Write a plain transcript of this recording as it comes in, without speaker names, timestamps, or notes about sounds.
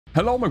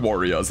Hello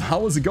Mechwarriors,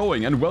 how is it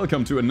going? And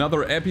welcome to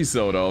another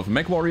episode of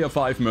Mechwarrior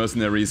 5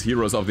 Mercenaries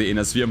Heroes of the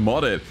Inner Sphere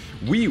modded.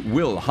 We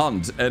will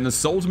hunt an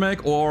assault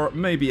mech or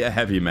maybe a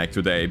heavy mech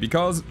today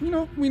because, you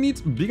know, we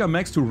need bigger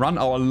mechs to run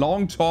our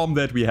long tom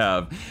that we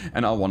have.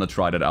 And I want to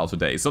try that out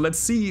today. So let's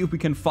see if we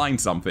can find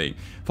something.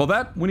 For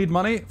that we need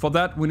money, for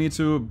that we need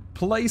to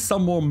play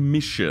some more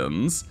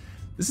missions.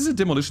 This is a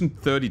demolition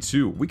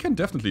 32, we can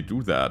definitely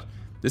do that.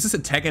 This is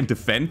attack and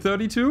defend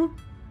 32?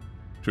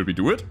 Should we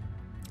do it?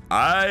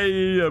 I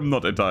am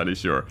not entirely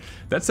sure.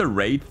 That's a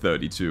raid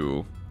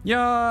 32. Yeah,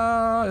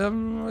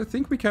 I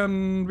think we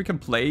can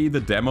play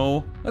the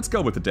demo. Let's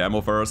go with the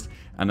demo first,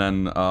 and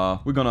then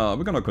we're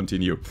gonna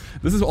continue.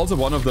 This is also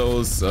one of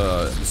those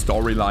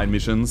storyline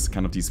missions,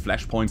 kind of these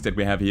flashpoints that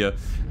we have here,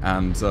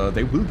 and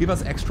they will give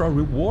us extra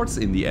rewards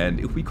in the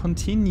end if we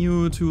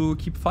continue to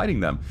keep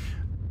fighting them.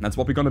 That's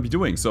what we're gonna be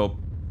doing. So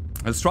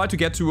let's try to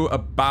get to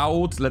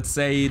about, let's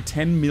say,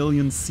 10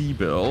 million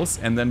C-bills,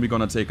 and then we're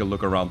gonna take a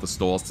look around the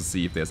stores to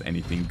see if there's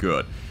anything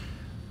good.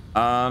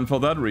 And for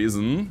that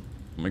reason,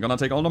 we're gonna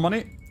take all the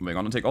money, we're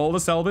gonna take all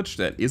the salvage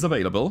that is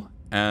available,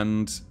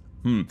 and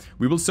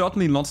we will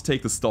certainly not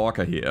take the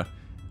Stalker here.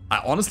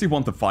 I honestly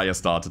want the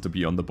Firestarter to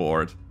be on the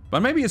board,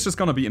 but maybe it's just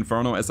gonna be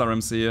Inferno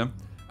SRMs here.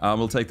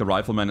 We'll take the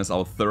Rifleman as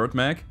our third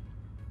mech.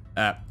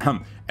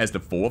 As the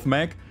fourth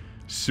mech?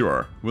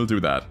 Sure, we'll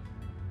do that.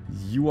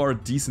 You are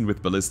decent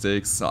with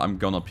ballistics, so I'm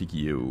gonna pick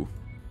you.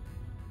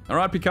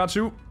 Alright,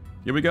 Pikachu.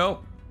 Here we go.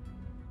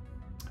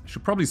 I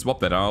should probably swap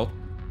that out.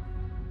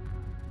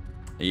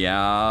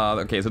 Yeah,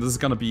 okay, so this is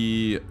gonna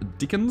be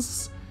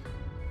Dickens.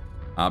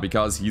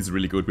 Because he's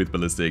really good with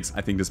ballistics.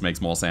 I think this makes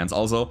more sense.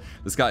 Also,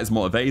 this guy is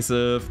more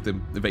evasive. The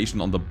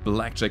evasion on the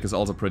Blackjack is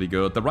also pretty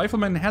good. The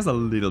Rifleman has a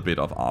little bit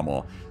of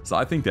armor, so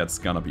I think that's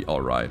gonna be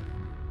alright.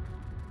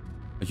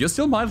 You're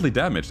still mildly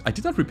damaged. I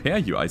did not repair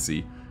you, I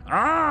see.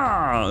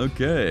 Ah,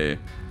 okay.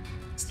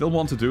 Still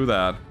want to do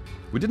that.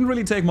 We didn't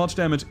really take much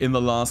damage in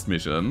the last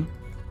mission.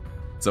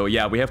 So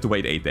yeah, we have to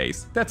wait 8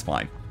 days. That's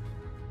fine.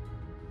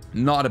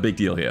 Not a big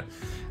deal here.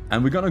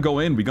 And we're gonna go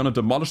in, we're gonna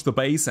demolish the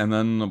base, and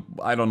then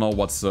I don't know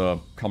what's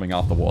coming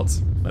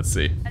afterwards. Let's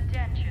see.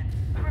 Attention.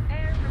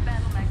 Prepare for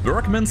Battlemech.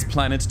 Berkman's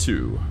Planet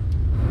 2.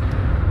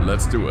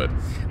 Let's do it.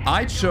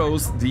 I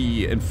chose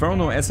the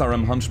Inferno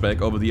SRM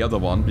Hunchback over the other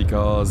one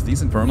because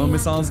these Inferno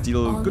missiles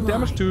deal good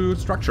damage to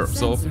structure.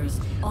 So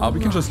we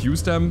can just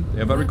use them.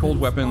 They're very cold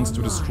weapons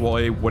to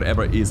destroy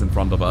whatever is in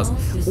front of us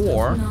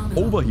or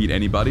overheat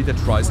anybody that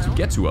tries to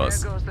get to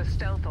us. There goes the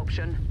stealth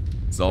option.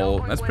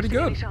 So that's pretty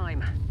good.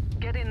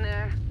 Get in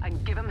there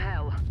and give him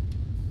hell.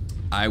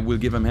 I will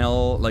give him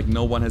hell like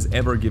no one has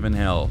ever given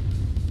hell.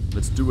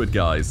 Let's do it,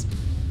 guys.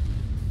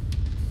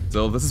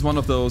 So this is one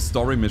of those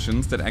story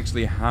missions that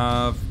actually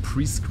have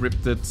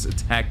pre-scripted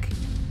attack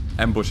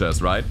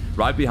ambushes, right?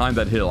 Right behind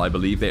that hill, I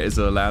believe, there is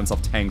a lance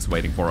of tanks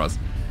waiting for us.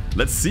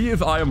 Let's see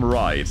if I am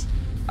right.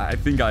 I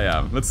think I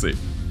am. Let's see.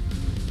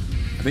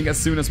 I think as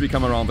soon as we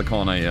come around the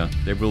corner here,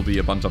 there will be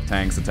a bunch of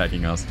tanks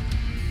attacking us.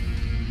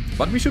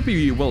 But we should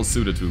be well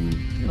suited to,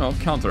 you know,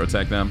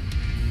 counter-attack them.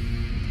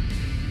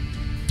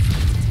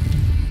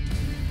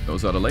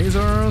 Those are the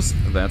lasers.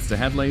 That's the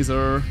head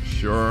laser.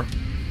 Sure.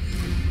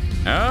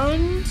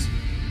 And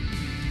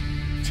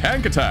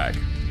tank attack.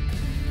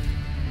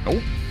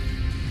 Oh,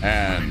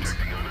 and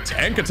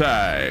tank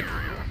attack.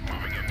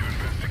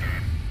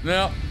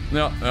 No.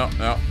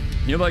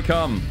 Here they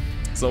come.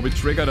 So we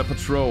triggered a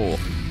patrol.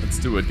 Let's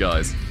do it,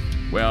 guys.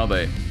 Where are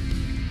they?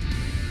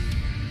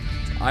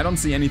 I don't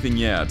see anything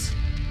yet.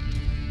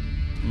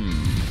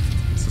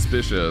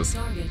 Suspicious.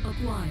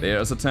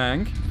 There's a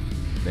tank.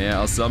 There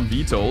are some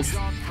vetols.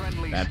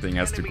 That thing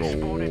has to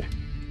go.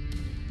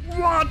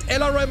 What?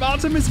 LRM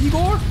Artemis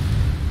Igor?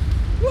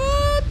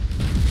 What?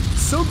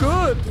 So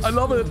good. I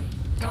love it.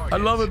 I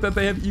love it that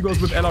they have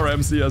Igors with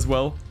LRMs here as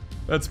well.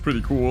 That's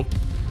pretty cool.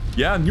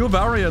 Yeah, new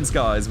variants,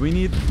 guys. We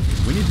need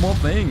more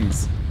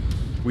things.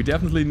 We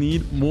definitely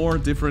need more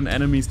different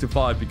enemies to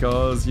fight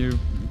because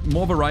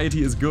more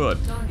variety is good.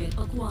 Target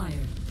acquired.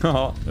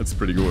 Haha, that's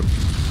pretty good.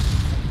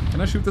 Can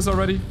I shoot this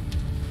already?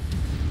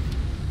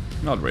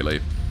 Not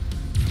really.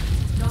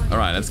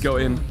 Alright, let's go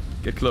in.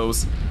 Get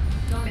close.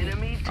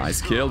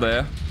 Nice kill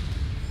there.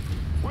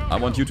 I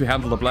want you to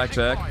handle the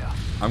Blackjack.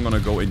 I'm gonna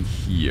go in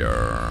here.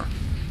 Our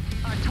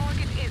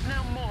target is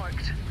now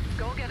marked.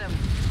 Go get him.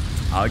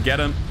 I'll get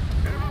him.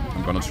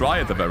 I'm gonna try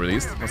at the very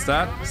least. What's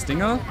that?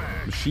 Stinger?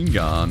 Machine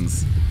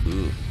guns.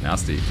 Ugh,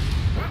 nasty.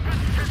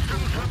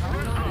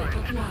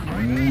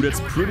 Ooh,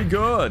 that's pretty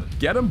good.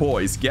 Get him,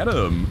 boys. Get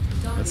him.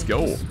 Let's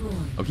go.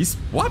 Oh, he's...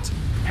 What?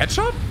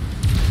 Headshot?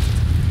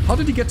 How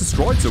did he get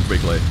destroyed so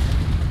quickly?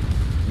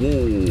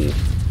 Whoa.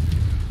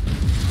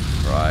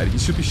 Right, he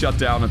should be shut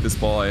down at this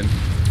point.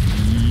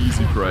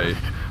 Easy prey.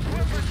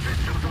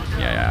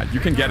 Yeah, you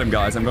can get him,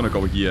 guys. I'm gonna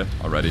go here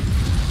already.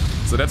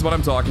 So that's what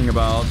I'm talking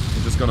about.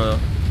 We're just gonna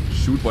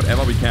shoot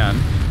whatever we can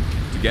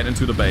to get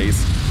into the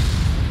base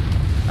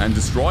and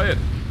destroy it.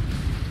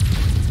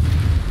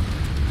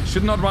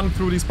 Should not run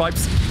through these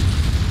pipes.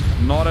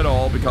 Not at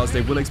all, because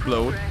they will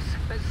explode.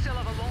 But still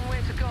have a long way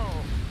to go.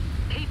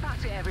 Keep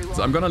at it, everyone.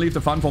 So I'm gonna leave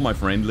the fun for my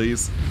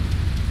friendlies.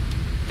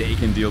 They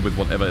can deal with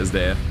whatever is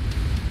there.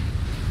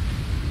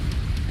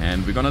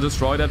 And we're gonna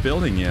destroy that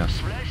building here.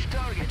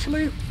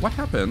 Actually, what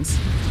happens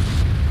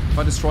if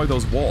I destroy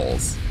those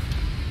walls?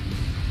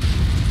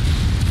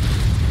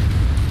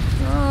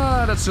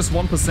 Ah, that's just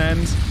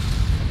 1%.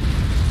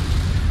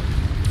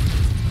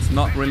 It's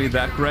not really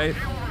that great.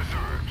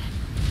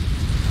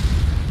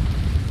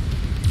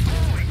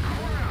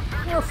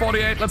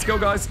 48, let's go,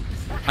 guys.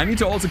 I need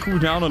to also cool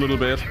down a little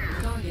bit.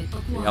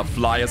 We have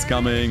flyers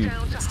coming.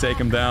 Let's take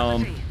him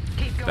down.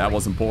 That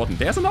was important.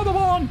 There's another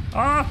one!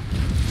 Ah!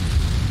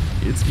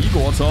 It's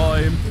Igor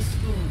time.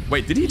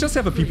 Wait, did he just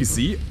have a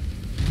PPC?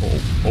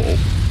 Oh.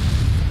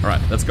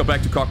 Alright, let's go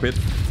back to cockpit.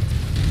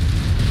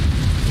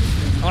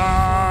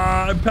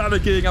 Ah, I'm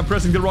panicking. I'm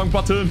pressing the wrong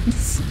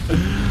buttons.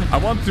 I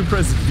wanted to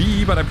press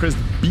V, but I pressed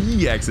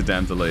B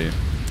accidentally.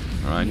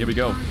 Alright, here we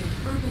go.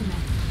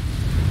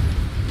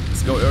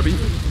 Let's go, Irby.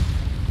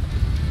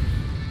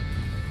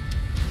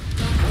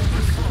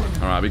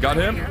 Alright, we got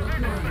him.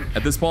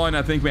 At this point,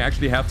 I think we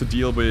actually have to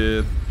deal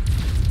with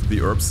the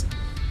Urbs.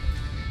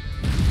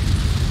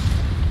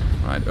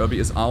 Alright, Irby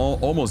is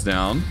almost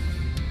down.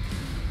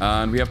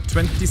 And we have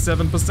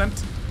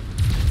 27%.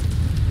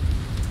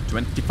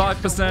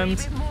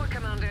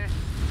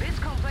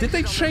 25%. Did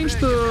they change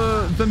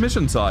the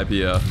mission type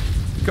here?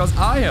 Because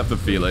I have the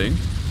feeling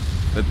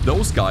that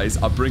those guys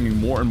are bringing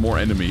more and more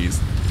enemies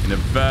in a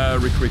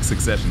very quick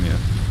succession here.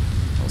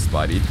 Oh,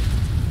 Spidey.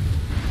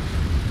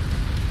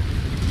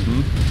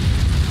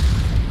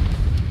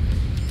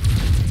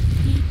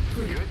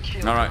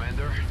 Alright.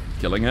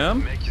 Killing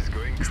him.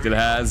 He still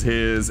has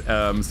his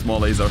small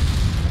laser.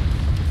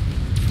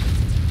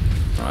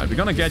 Alright, we're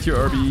gonna get you,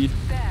 Irby.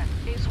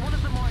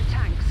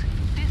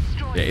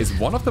 There is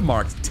one of the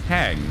marked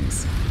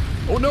tanks.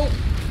 Oh no!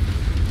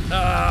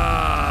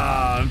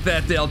 Ah,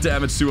 that dealt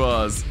damage to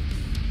us.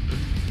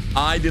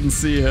 I didn't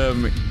see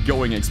him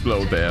going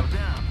explode there.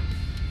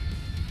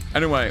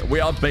 Anyway, we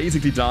are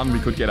basically done. We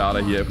could get out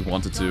of here if we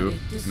wanted to.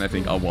 And I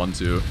think I want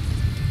to.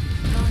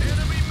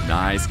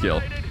 Nice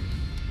kill.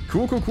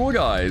 Cool, cool, cool,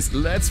 guys.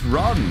 Let's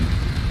run.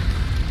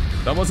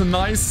 That was a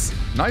nice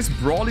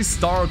brawly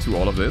start to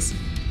all of this.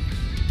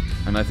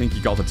 And I think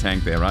he got the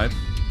tank there, right?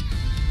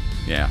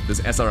 Yeah, this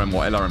SRM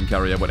or LRM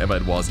carrier, whatever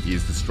it was,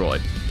 is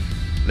destroyed.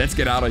 Let's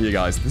get out of here,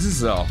 guys. This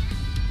is a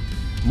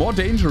more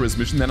dangerous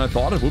mission than I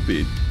thought it would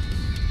be.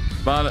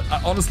 But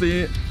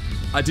honestly,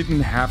 I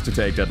didn't have to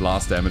take that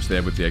last damage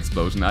there with the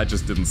explosion. I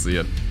just didn't see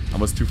it. I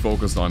was too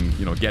focused on,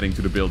 you know, getting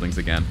to the buildings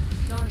again.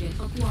 Target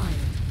acquired.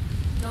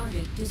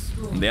 Target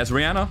destroyed. And there's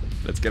Rihanna.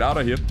 Let's get out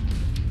of here.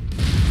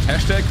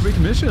 Hashtag quick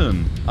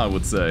mission, I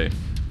would say.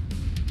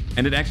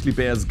 And it actually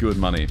bears good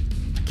money.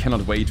 I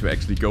cannot wait to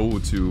actually go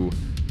to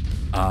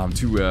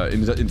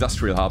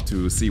industrial hub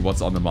to see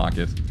what's on the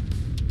market.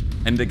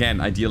 And again,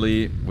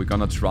 ideally, we're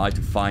gonna try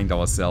to find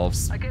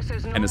ourselves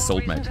an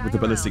assault mech with a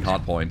ballistic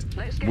hardpoint.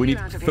 We need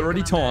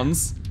 30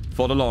 tons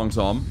for the long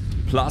term,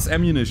 plus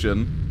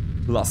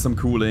ammunition, plus some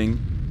cooling,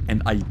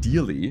 and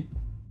ideally,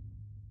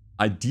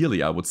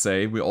 I would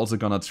say, we're also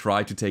gonna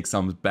try to take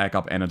some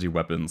backup energy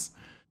weapons.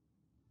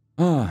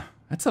 Ah,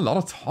 that's a lot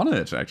of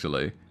tonnage,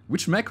 actually.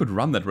 Which mech could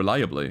run that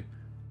reliably?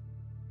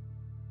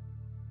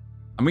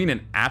 I mean,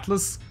 an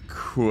Atlas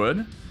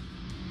could,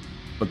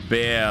 but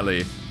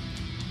barely.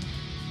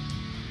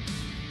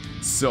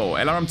 So,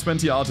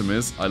 LRM-20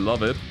 Artemis, I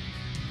love it.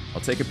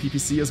 I'll take a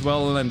PPC as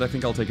well, and I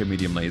think I'll take a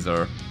medium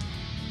laser.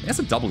 There's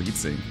a double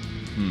heatsink.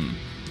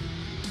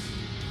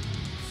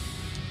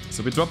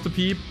 So we drop the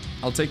peep,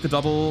 I'll take the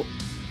double,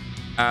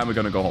 and we're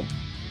gonna go home.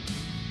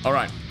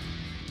 Alright.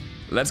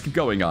 Let's keep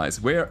going, guys.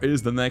 Where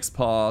is the next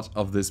part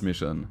of this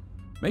mission?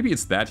 Maybe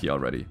it's that here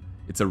already.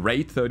 It's a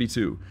raid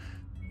 32.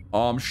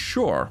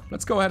 Sure.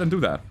 Let's go ahead and do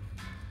that.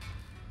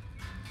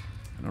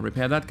 Gonna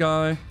repair that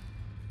guy.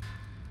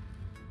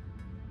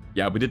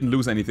 Yeah, we didn't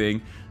lose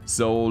anything.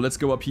 So let's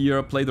go up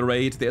here, play the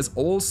raid. There's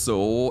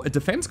also a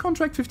defense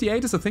contract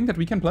 58 is a thing that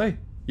we can play.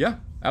 Yeah,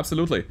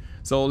 absolutely.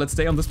 So let's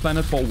stay on this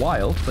planet for a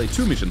while, play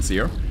 2 missions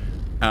here,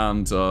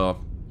 and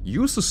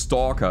use the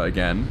Stalker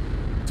again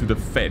to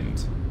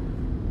defend.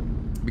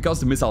 Because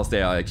the missiles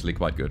there are actually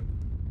quite good.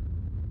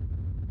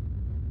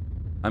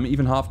 I'm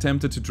even half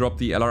tempted to drop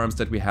the LRMs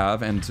that we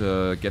have and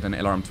get an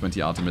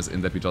LRM-20 Artemis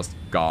in that we just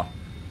got.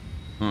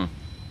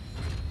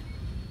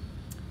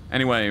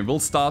 Anyway, we'll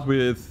start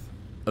with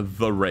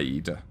the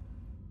raid.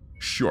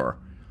 Sure.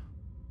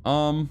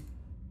 So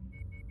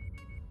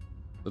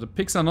the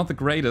picks are not the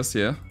greatest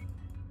here.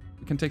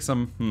 We can take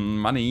some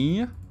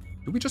money.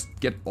 Do we just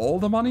get all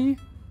the money?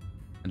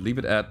 And leave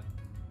it at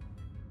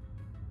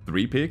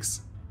 3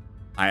 picks?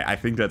 I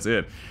think that's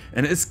it.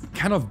 And it's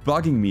kind of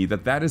bugging me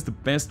that that is the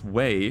best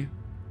way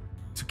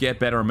to get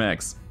better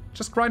mechs.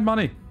 Just grind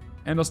money.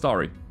 End of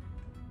story.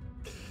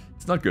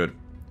 It's not good.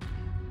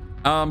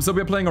 So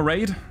we're playing a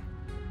raid.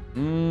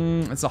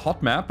 It's a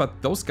hot map,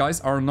 but those guys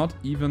are not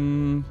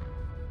even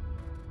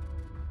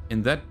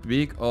in that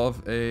big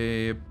of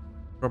a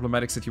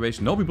problematic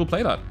situation. No, we will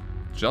play that.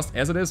 Just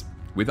as it is.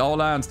 With our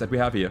lands that we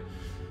have here.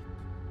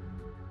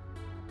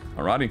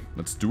 Alrighty,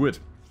 let's do it.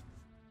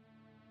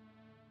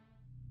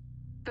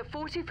 The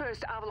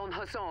 41st Avalon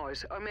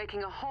Hussars are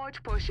making a hard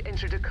push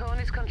into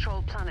Draconis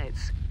controlled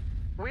planets.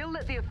 We'll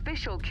let the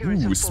official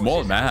curative small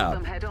forces map. hold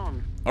them head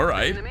on.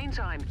 Alright. In the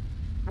meantime,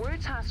 we're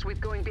tasked with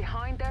going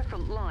behind their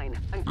front line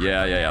and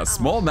Yeah.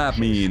 Small map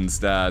means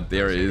that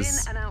there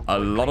is a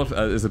lot of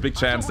there's a big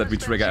chance that we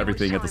trigger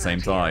everything at the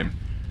same time.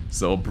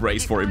 So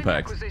brace for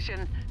impact.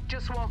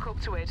 Just walk up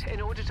to it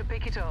in order to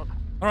pick it up.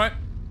 Alright.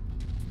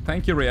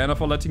 Thank you, Rihanna,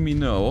 for letting me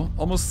know.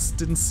 Almost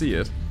didn't see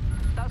it.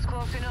 That's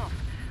close enough.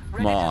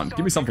 Come on,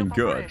 give me something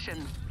good.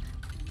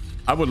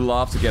 I would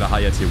love to get a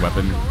higher tier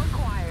weapon.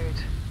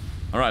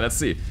 Alright, let's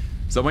see.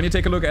 So when you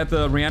take a look at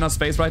the Rihanna's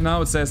face right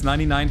now, it says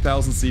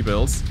 99,000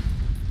 C-bills.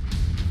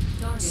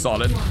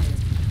 Solid.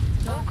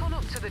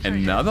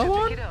 Another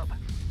one?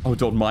 Oh,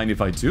 don't mind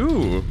if I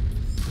do.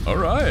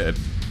 Alright.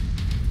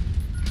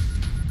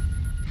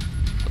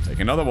 I'll take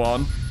another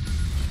one.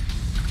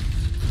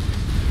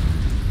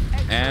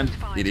 And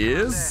it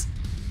is...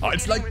 Oh,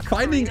 it's like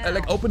finding,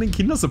 like opening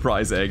Kinder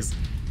Surprise eggs.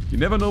 You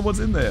never know what's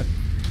in there.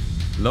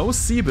 Low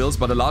C-bills,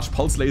 but a large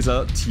pulse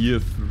laser tier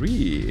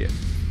 3.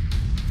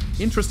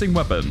 Interesting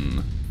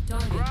weapon.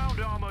 Ground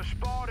armor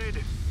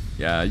spotted.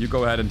 Yeah, you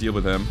go ahead and deal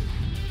with him.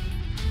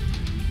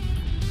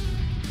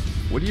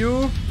 Would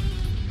you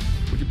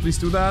please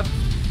do that?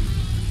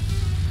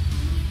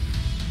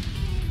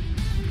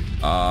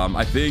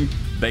 I think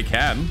they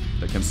can.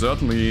 They can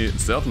certainly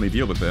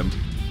deal with him.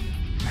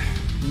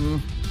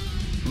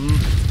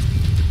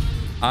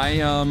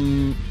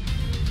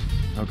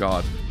 Oh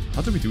god.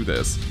 How do we do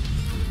this?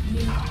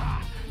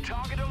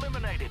 Target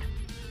eliminated.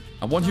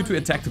 I want you to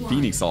attack the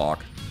Phoenix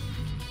Hawk.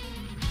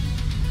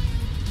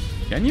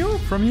 Can you?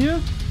 From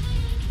here?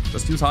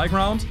 Just use high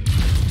ground?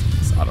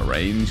 It's out of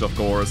range, of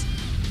course.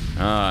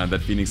 Ah, and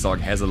that Phoenix Hawk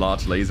has a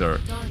large laser.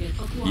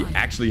 He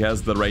actually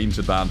has the range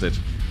advantage.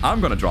 I'm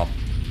gonna drop.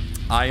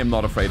 I am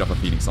not afraid of a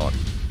Phoenix Hawk.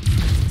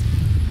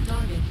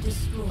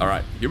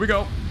 Alright, here we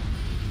go.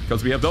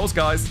 Because we have those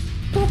guys.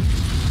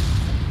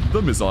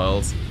 The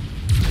missiles.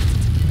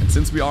 And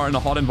since we are in a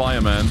hot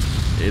environment,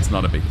 it's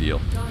not a big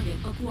deal.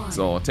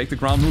 So take the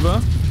ground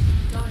mover.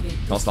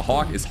 Because the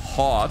Hawk is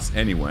hot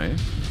anyway.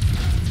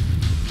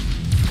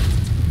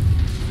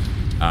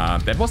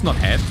 That was not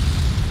head.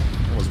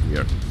 That was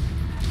weird.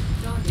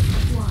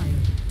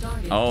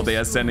 Oh, they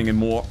are sending in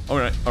more.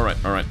 Alright.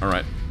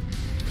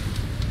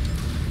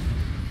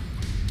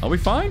 Are we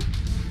fine?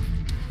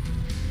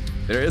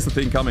 There is a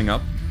thing coming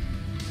up.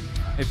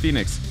 Hey,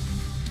 Phoenix.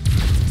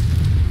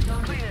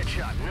 Clean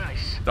headshot,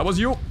 nice. That was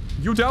you.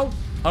 You down,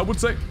 I would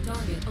say.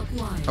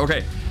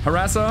 Okay,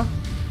 Harasser.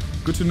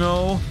 Good to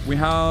know. We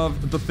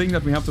have the thing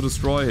that we have to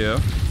destroy here.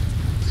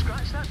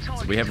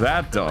 So we have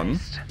that done.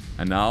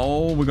 And now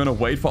we're gonna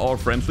wait for our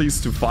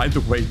friendlies to find the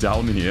way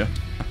down here.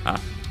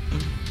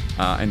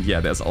 And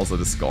yeah, there's also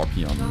the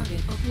Scorpion.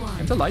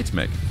 And the Light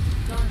Mech.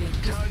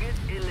 Target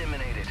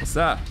eliminated. What's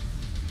that?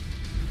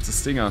 It's a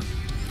Stinger.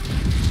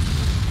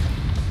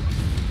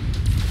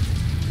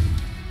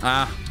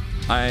 Ah,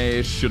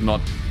 I should not.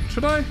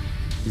 Should I?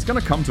 He's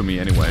gonna come to me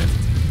anyway.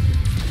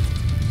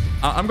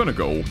 I'm gonna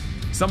go.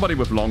 Somebody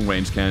with long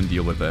range can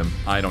deal with them.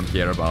 I don't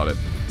care about it.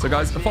 So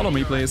guys, follow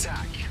me please.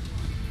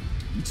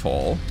 Be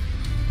tall.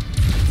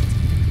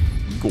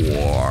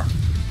 Igor.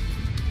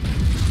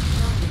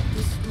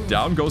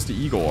 Down goes the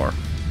Igor.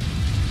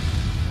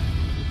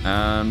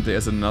 And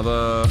there's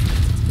another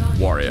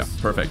warrior.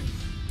 Perfect.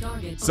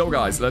 So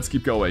guys, let's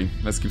keep going.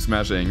 Let's keep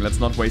smashing. Let's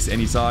not waste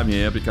any time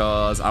here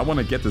because I want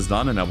to get this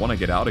done and I want to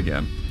get out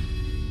again.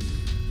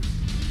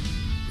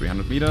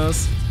 300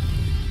 meters.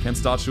 Can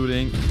start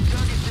shooting.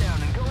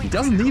 He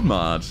doesn't need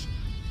much.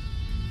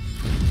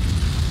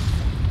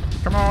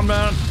 Come on,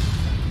 man.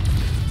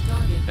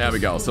 There we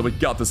go. So we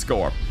got the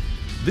score.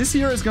 This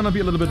here is gonna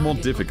be a little bit more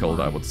difficult,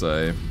 I would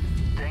say.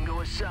 Tango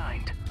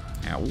assigned.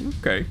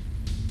 Okay.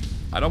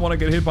 I don't want to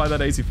get hit by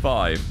that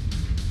AC-5.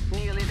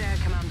 Nearly there,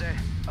 Commander.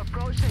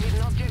 Approach the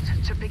hidden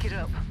object to pick it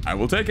up. I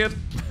will take it.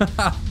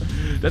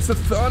 That's the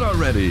third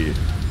already.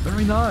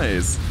 Very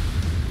nice.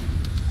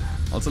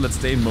 Also, let's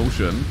stay in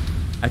motion.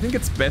 I think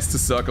it's best to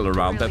circle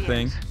around that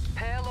thing.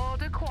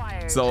 Payload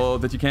acquired. So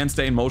that you can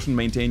stay in motion,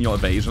 maintain your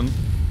evasion.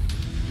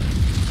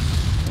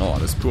 Oh,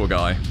 this poor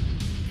guy.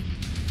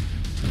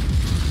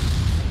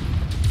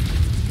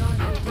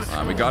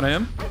 We got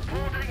him.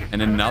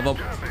 And another...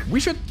 We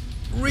should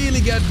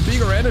really get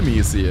bigger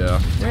enemies here.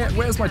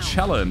 Where's my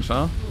challenge,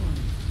 huh?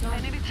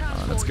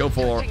 Let's go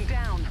for...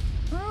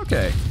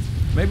 Okay.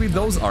 Maybe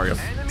those are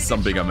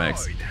some bigger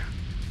mechs.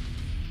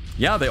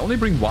 Yeah, they only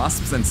bring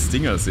wasps and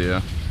stingers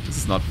here. This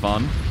is not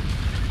fun.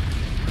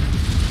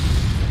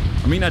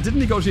 I mean, I didn't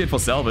negotiate for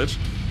salvage.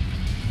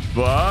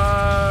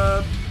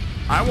 But...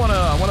 I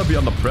wanna be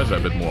under pressure a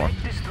bit more.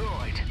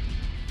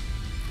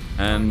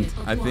 And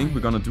I think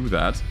we're gonna do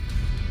that.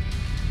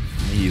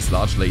 He's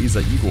large laser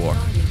Igor.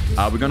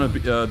 We're gonna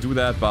do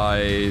that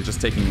by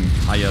just taking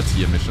higher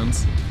tier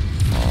missions.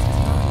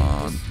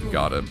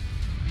 Got him.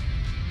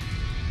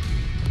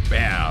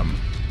 Bam.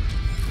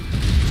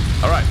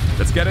 Alright,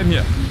 let's get in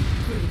here.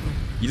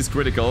 He is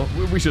critical.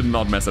 We should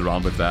not mess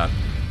around with that.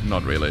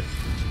 Not really.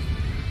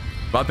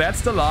 But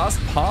that's the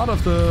last part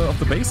of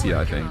the base here,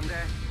 I think.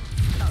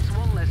 That's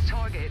one less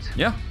target.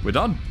 Yeah, we're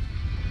done.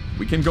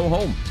 We can go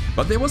home.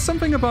 But there was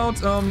something about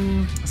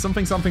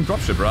something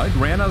dropship, right?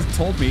 Rihanna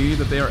told me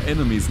that there are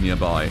enemies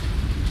nearby.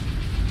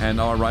 And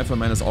our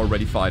rifleman is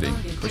already fighting.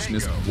 Question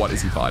is, what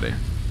is he fighting?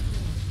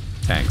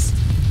 Tanks.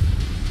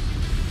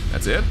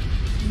 That's it?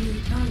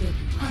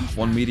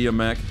 One medium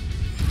mech.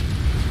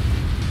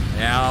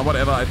 Yeah,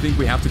 whatever. I think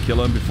we have to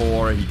kill him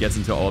before he gets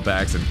into our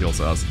backs and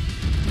kills us.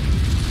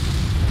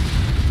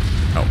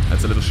 Oh,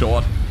 that's a little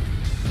short.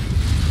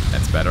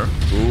 That's better.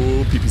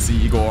 Ooh, PPC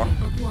Igor.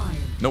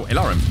 No,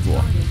 LRM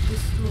Igor.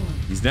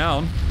 He's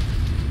down.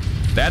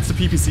 That's the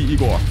PPC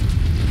Igor.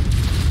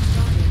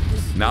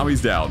 Now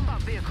he's down.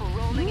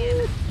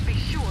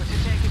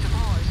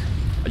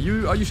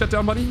 Are you shut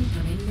down, buddy?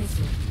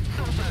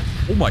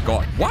 Oh my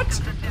god, what?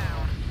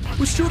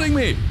 Who's shooting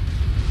me?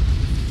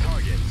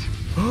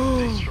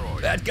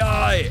 That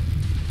guy!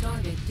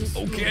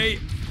 Okay,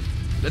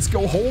 let's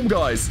go home,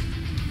 guys.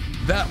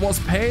 That was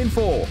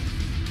painful.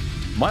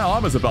 My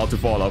arm is about to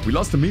fall off. We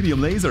lost a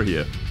medium laser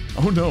here.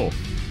 Oh no.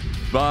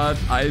 But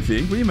I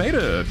think we made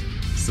it.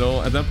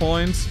 So at that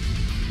point,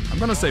 I'm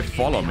gonna say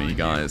follow me,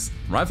 guys.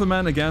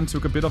 Rifleman again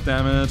took a bit of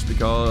damage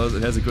because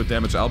it has a good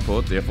damage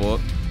output. Therefore,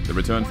 the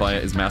return fire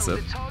is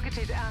massive.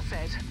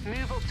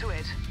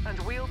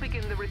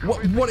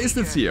 What is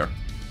this here?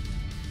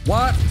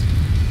 What?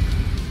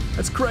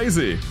 That's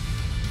crazy.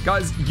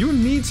 Guys, you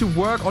need to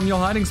work on your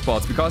hiding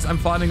spots because I'm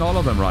finding all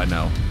of them right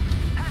now.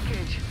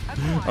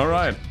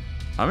 Alright.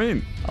 I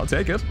mean, I'll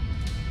take it.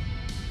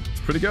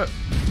 It's pretty good.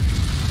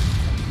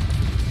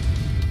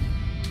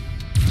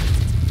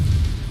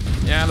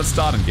 Yeah, let's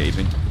start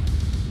engaging.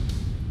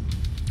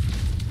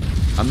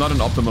 I'm not in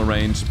optimal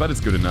range, but it's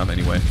good enough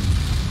anyway.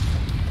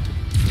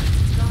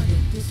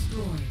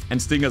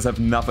 And Stingers have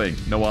nothing.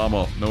 No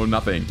armor, no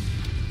nothing.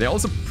 They're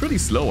also pretty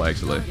slow,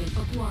 actually.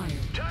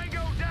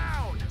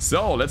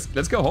 So,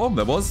 let's go home.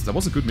 That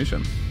was a good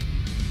mission.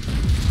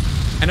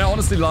 And I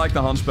honestly like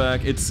the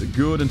Hunchback. It's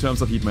good in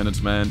terms of heat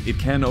management. It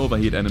can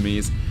overheat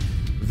enemies.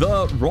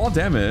 The raw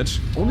damage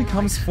only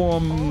comes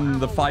from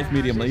the 5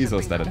 medium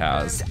lasers that it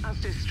has.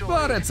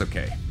 But it's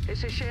okay.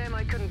 It's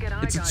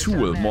a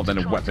tool more than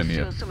a weapon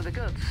here.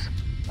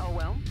 Oh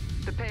well,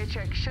 the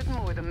paycheck should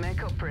more than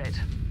make up for it.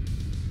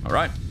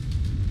 Alright.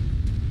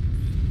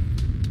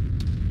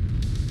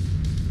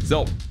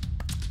 So,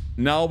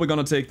 now we're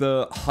gonna take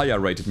the higher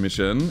rated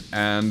mission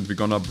and we're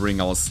gonna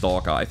bring our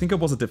Stalker. I think it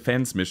was a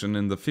defense mission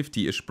in the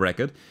 50-ish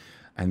bracket.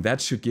 And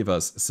that should give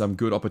us some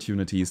good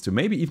opportunities to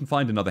maybe even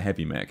find another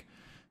heavy mech.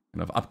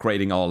 Kind of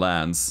upgrading our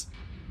lands.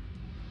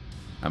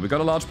 And we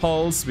got a large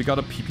pulse, we got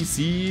a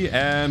PPC,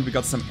 and we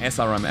got some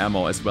SRM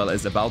ammo as well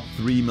as about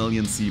 3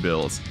 million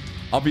C-bills.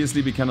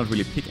 Obviously we cannot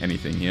really pick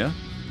anything here,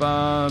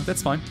 but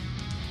that's fine.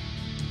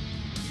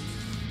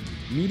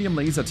 Medium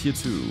laser tier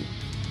 2.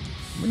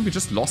 I mean, we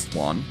just lost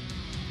one.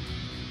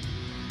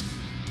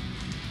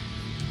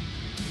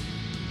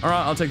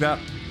 Alright, I'll take that.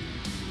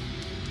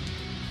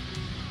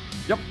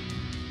 Yep.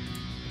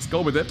 Let's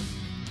go with it.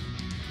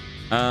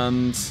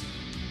 And...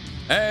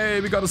 hey,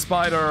 we got a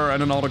Spider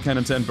and an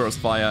autocannon 10 burst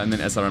fire and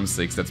then SRM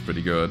 6. That's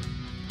pretty good.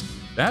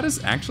 That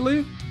is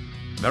actually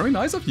very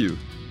nice of you.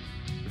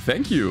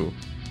 Thank you.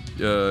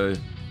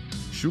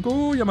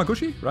 Shugo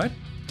Yamaguchi, right?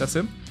 That's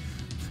him.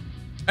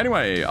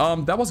 Anyway,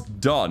 that was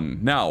done.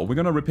 Now, we're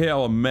gonna repair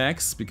our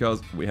mechs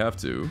because we have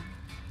to.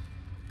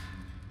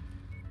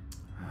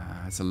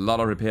 It's a lot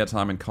of repair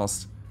time and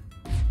cost.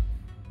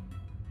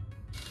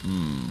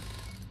 I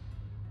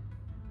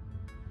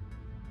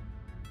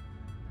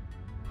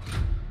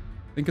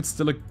think it's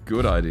still a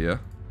good idea.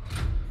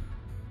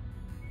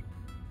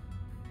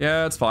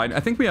 Yeah, it's fine. I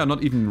think we are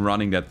not even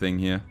running that thing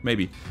here.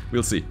 Maybe.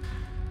 We'll see.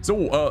 So,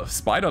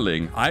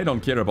 Spiderling. I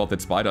don't care about that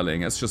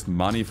Spiderling. It's just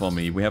money for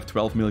me. We have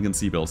 12 million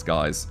C-bills,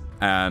 guys.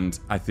 And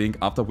I think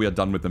after we are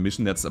done with the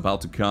mission that's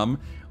about to come,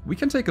 we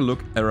can take a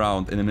look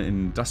around in an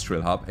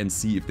industrial hub and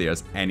see if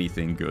there's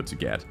anything good to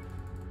get.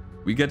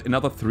 We get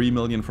another 3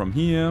 million from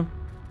here.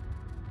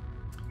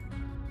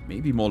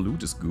 Maybe more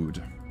loot is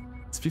good.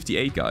 It's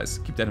 58, guys.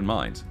 Keep that in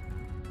mind.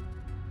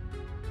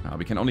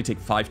 We can only take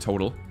 5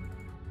 total.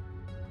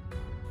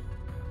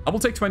 I will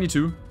take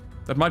 22.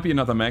 That might be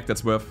another mech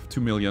that's worth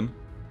 2 million.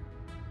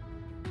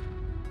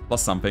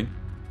 Plus something.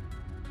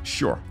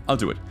 Sure, I'll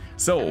do it.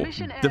 So,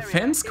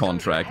 defense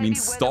contract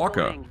means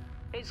Stalker.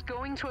 It's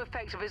going to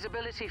affect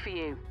visibility for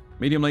you.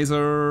 Medium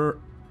laser,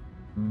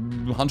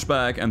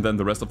 Hunchback, and then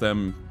the rest of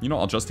them, you know,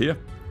 are just here.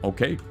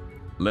 Okay,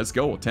 let's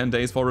go. 10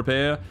 days for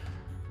repair.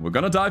 We're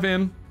gonna dive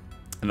in.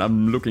 And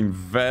I'm looking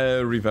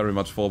very, very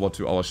much forward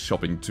to our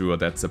shopping tour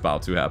that's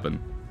about to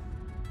happen.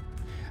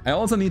 I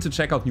also need to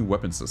check out new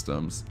weapon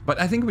systems. But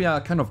I think we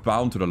are kind of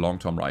bound to the long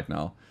term right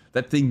now.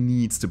 That thing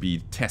needs to be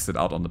tested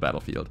out on the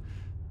battlefield.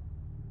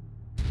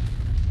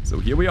 So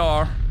here we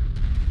are,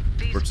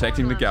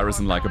 protecting the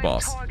garrison like a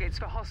boss. Targets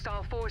for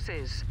hostile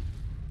forces.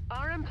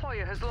 Our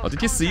employer has lost Oh,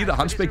 did you see the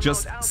contact with Hunchback his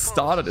just remote outpost.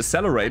 started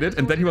accelerated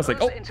and then he was like,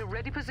 oh, Into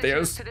ready positions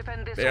there's to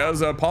defend this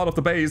a one. part of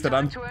the base that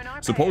I'm Time to earn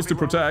our supposed pay, to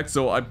protect,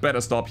 so I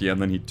better stop here.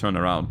 And then he turned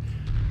around.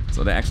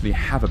 So they actually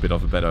have a bit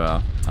of a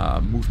better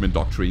movement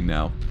doctrine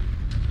now.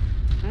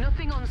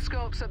 Nothing on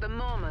scopes at the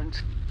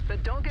moment,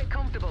 but don't get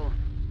comfortable.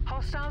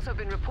 Hostiles have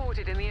been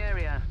reported in the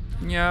area.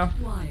 Yeah.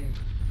 Acquired.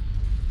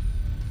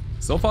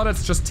 So far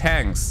that's just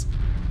tanks.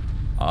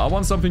 I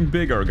want something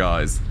bigger,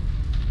 guys.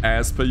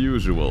 As per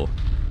usual.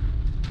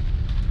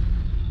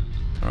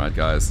 Alright,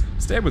 guys.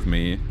 Stay with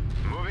me.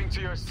 Moving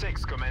to your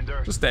 6,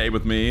 Commander. Just stay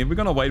with me. We're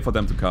gonna wait for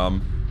them to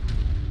come.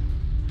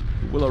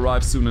 We'll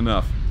arrive soon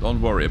enough.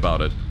 Don't worry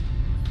about it.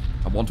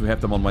 I want to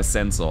have them on my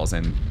sensors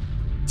and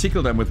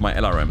tickle them with my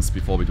LRMs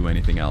before we do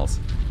anything else.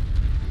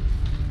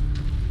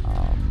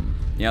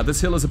 Yeah,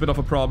 this hill is a bit of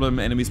a problem.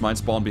 Enemies might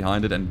spawn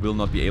behind it and will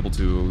not be able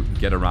to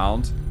get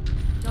around.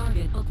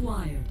 Target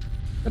acquired.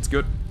 That's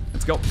good.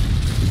 Let's go.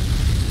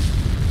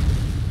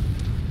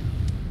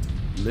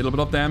 Little bit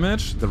of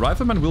damage. The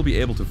rifleman will be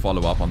able to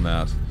follow up on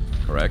that.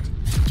 Correct.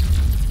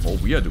 Oh,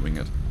 we are doing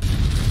it.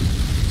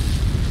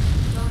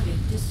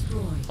 Target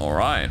destroyed.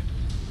 Alright.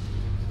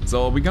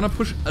 So we're gonna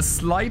push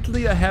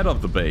slightly ahead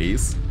of the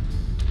base.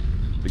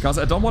 Because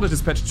I don't want to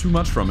dispatch too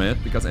much from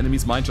it. Because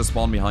enemies might just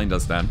spawn behind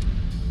us then.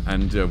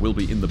 And we'll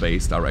be in the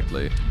base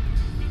directly.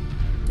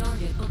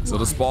 Target acquired. So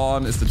the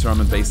spawn is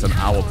determined based on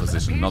our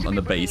position, not on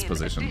the base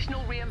position.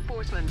 Additional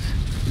reinforcements.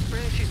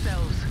 Brace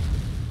yourselves.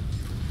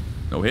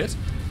 No hit?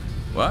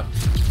 What?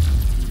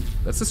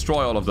 Let's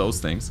destroy all of those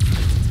things.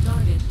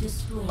 Target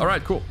destroyed.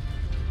 Alright, cool.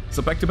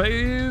 So back to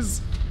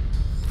base.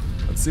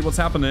 Let's see what's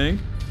happening.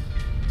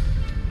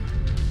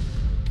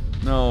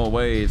 No,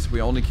 wait. We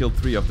only killed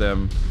 3 of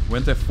them.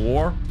 Weren't there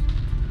 4?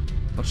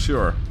 Not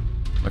sure.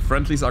 My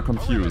friendlies are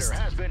confused.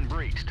 Perimeter has been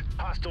breached.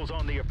 Hostiles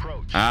on the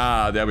approach.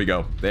 Ah, there we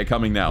go. They're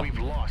coming now. We've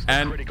lost the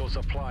And critical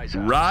supplies.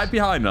 right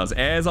behind us,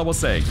 as I was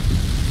saying.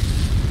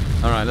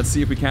 Alright, let's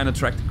see if we can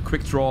attract a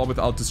quick draw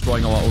without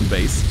destroying our own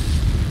base.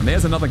 And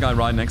there's another guy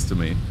right next to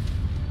me.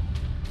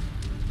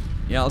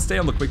 Yeah, I'll stay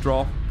on the quick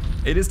draw.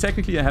 It is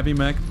technically a heavy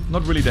mech.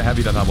 Not really the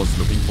heavy that I was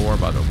looking for,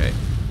 but okay.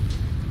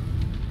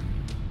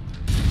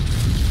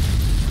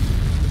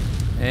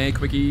 Hey,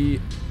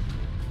 quickie.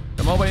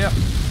 Come over here.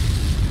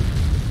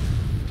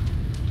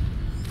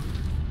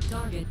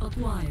 Target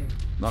acquired.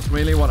 Not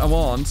really what I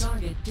want.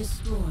 Target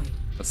destroyed.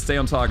 Let's stay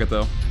on target,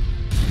 though.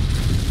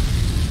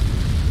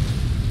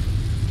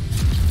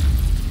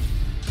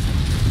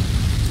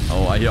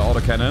 Oh, I hear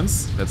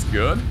autocannons. That's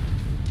good.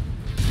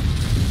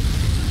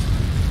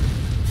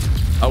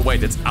 Oh,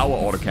 wait, it's our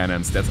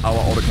autocannons. That's our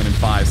autocannon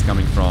 5s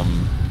coming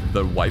from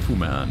the waifu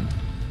man.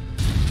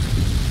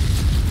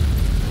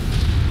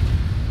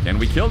 Can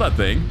we kill that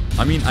thing?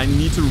 I mean, I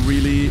need to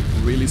really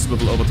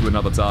swivel over to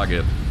another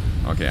target.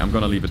 Okay, I'm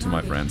gonna leave it to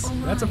my friends.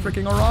 That's a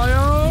freaking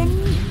Orion!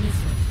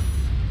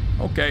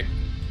 Okay.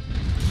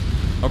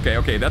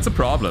 Okay, that's a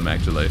problem,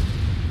 actually.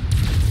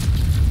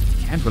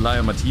 Can't rely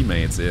on my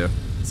teammates here.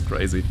 It's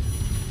crazy.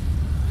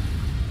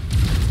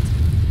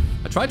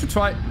 I try to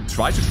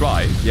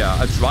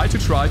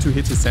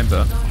hit his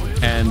center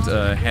and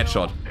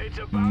headshot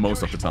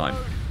most of the time.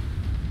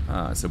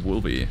 Ah, it's a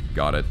Wolvie.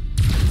 Got it.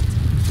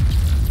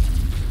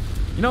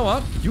 You know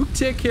what? You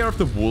take care of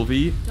the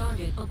Wolvie.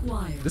 Target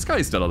acquired. This guy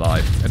is still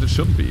alive, and it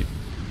shouldn't be.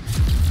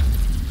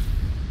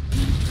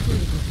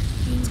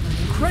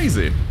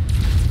 Crazy.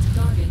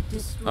 Target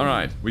destroyed.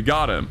 Alright, we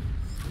got him.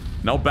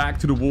 Now back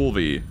to the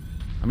Wolvie.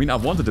 I mean, I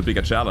wanted a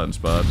bigger challenge,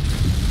 but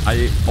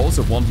I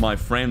also want my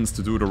friends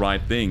to do the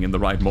right thing in the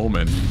right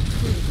moment.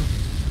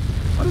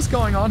 What is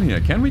going on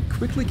here? Can we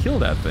quickly kill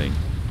that thing?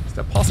 Is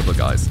that possible,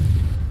 guys?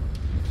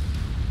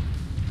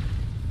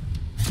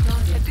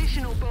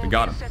 We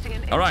got him.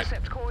 Alright.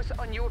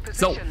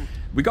 So,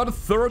 we got a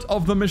third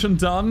of the mission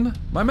done.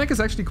 My mech is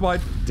actually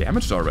quite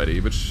damaged already,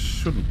 which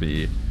shouldn't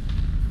be.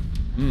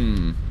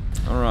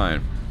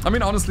 Alright. I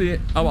mean, honestly,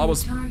 I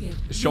was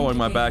showing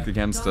my back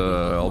against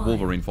a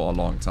Wolverine for a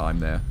long time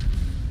there.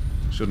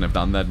 Shouldn't have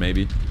done that,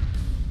 maybe.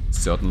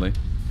 Certainly.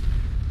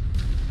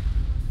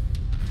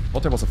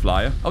 Thought there was a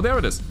flyer. Oh, there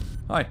it is.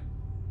 Hi.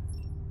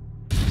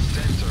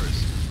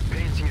 Sensors.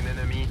 Painting an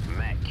enemy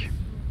mech.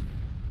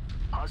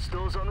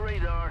 Hostiles on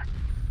radar.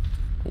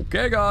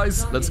 Okay,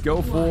 guys. Let's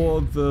go for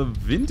the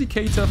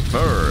Vindicator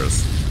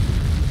first.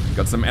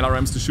 Got some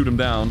LRMs to shoot him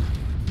down.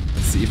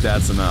 Let's see if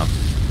that's enough.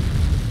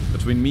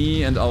 Between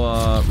me and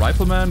our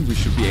rifleman, we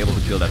should be able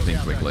to kill that thing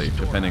quickly,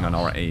 depending on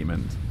our aim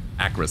and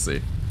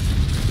accuracy.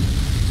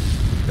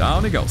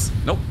 Down he goes.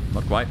 Nope,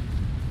 not quite.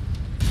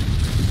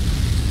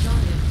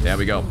 There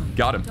we go.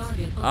 Got him.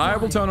 I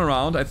will turn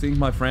around. I think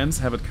my friends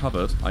have it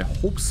covered. I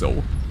hope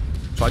so.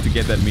 Try to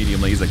get that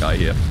medium laser guy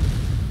here.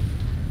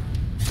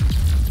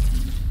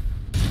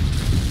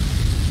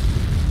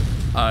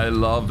 I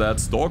love that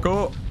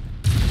stalker.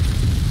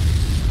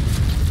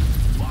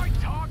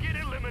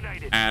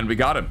 And we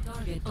got him.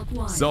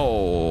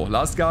 So,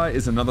 last guy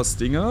is another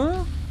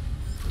Stinger.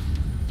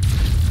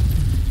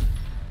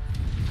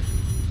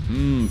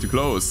 Too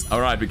close.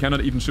 Alright, we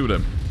cannot even shoot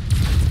him.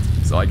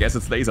 So I guess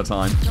it's laser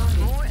time.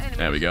 More enemies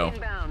There we go.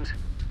 inbound.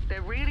 They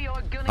really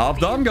are gunning Half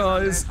for done, you,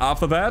 guys. Commander.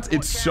 After that,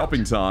 it's Watch out.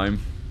 shopping time.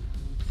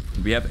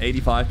 We have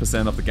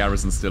 85% of the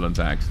garrison still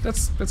intact.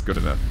 That's good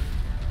enough.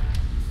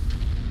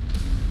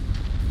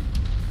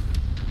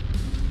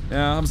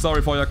 Yeah, I'm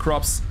sorry for your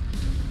crops.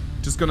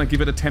 Just gonna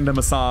give it a tender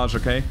massage,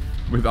 okay?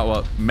 With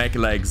our mech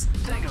legs.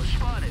 Tango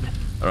spotted.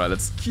 Alright,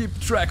 let's keep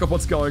track of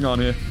what's going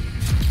on here.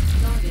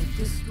 Target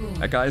destroyed.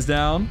 That guy's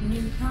down.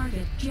 New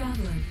target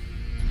javelin.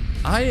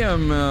 I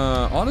am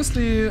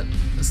honestly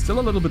still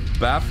a little bit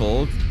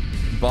baffled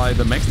by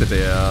the mechs that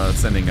they are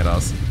sending at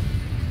us.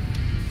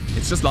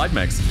 It's just light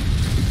mechs.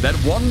 That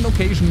one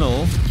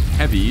occasional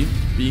heavy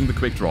being the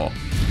quick draw.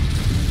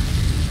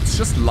 It's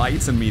just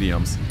lights and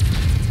mediums.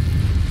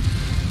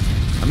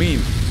 I mean,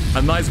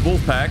 a nice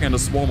wolf pack and a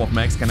swarm of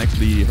mechs can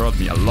actually hurt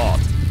me a lot.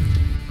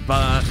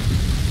 But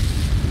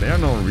they are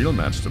no real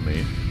match to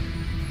me.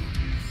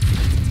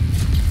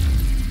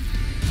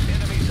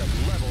 Enemies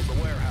have leveled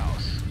the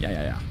warehouse.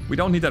 Yeah. We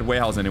don't need that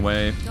warehouse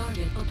anyway.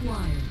 Target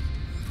acquired.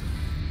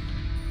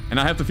 And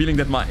I have the feeling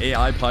that my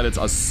AI pilots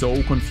are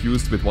so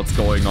confused with what's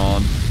going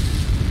on.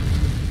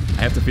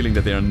 I have the feeling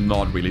that they are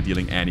not really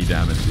dealing any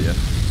damage here.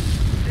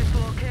 This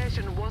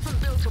location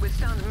wasn't built to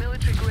withstand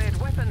military-grade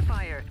weapon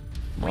fire.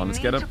 Come on, let's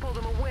We get need him. to pull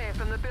them away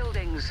from the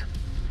buildings.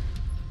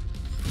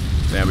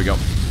 There we go.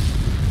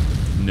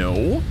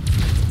 No.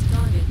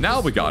 Target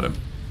Now we got him.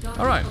 destroyed. Target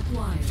Alright.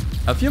 acquired.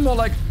 I feel more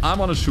like I'm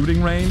on a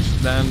shooting range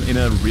than in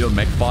a real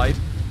mech fight.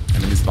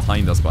 Enemies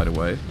behind us, by the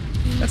way.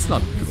 That's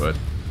not good.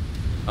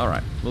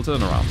 Alright, we'll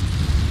turn around.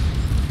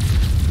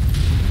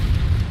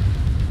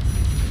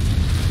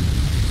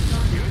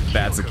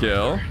 That's a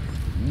kill.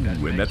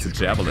 Ooh, and that's a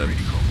javelin.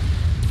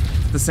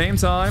 At the same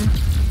time,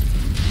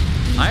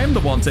 I am the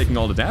one taking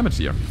all the damage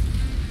here.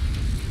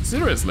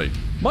 Seriously,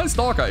 my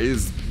stalker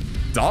is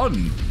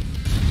done.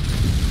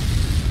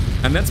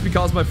 And that's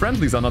because my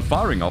friendlies are not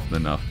firing often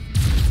enough.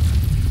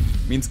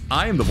 Means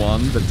I am the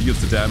one that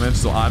deals the damage,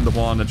 so I'm the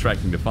one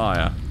attracting the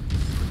fire.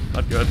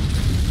 Not good.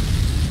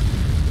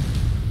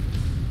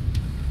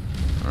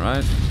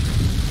 Alright.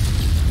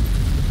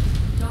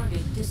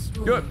 Target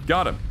destroyed. Good,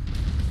 got him.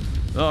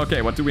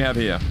 Okay, what do we have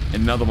here?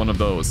 Another one of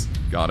those.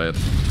 Got it.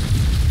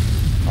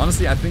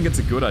 Honestly, I think it's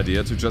a good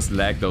idea to just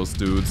lag those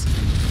dudes.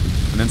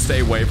 And then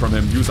stay away from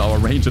him, use our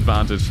range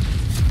advantage.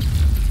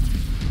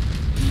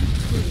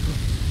 Critical.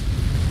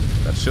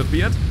 That should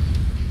be it.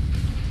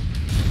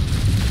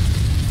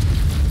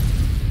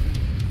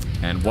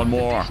 And one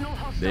more.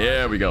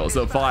 There we go.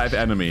 So 5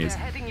 enemies.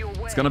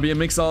 It's gonna be a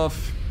mix of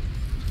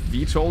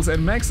VTOLs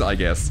and mechs, I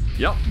guess.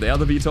 Yep, they are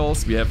the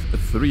VTOLs. We have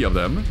 3 of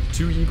them.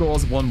 2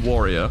 Igors, 1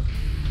 warrior.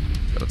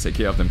 Gotta take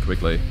care of them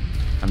quickly.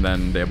 And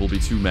then there will be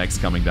 2 mechs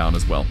coming down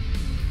as well.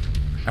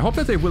 I hope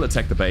that they will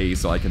attack the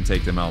base so I can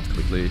take them out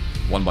quickly,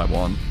 one by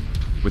one,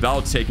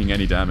 without taking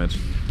any damage.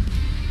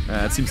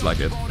 It seems like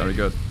it. Very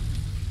good.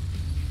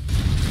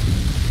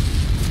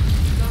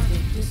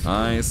 Target destroyed.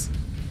 Nice.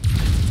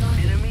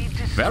 Enemy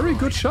destroyed. Very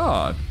good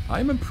shot.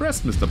 I'm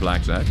impressed, Mr.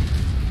 Blackjack.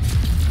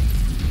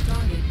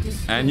 Target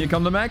destroyed. And here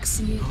come the mechs.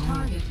 New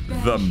target.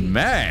 The Banshee.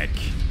 mech.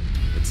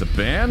 It's a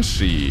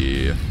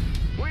Banshee.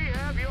 We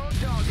have your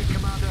target,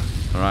 Commander.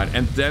 Alright,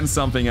 and then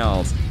something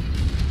else.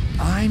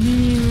 I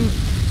mean,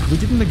 we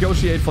didn't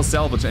negotiate for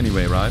salvage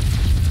anyway, right?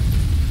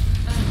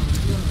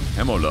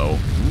 Ammo low. Ammo low.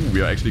 Ooh,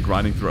 we are actually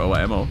grinding through our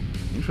ammo.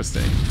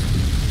 Interesting.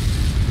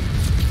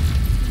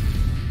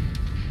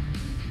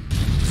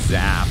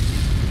 Zap.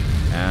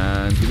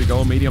 And here we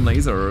go, medium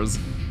lasers.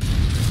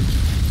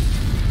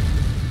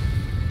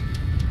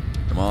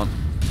 Come on.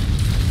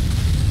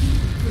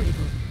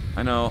 Critical.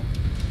 I know.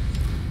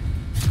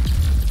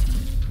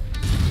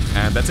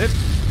 And that's it?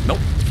 Nope.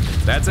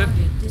 That's it.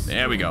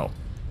 There we go.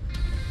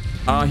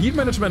 Heat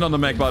management on the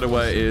mech, by the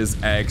way, is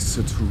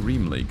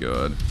extremely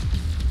good.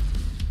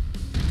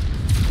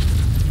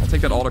 I'll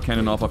take that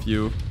autocannon off of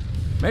you.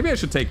 Maybe I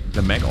should take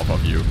the mech off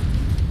of you.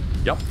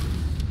 Yup.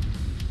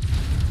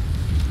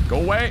 Go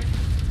away.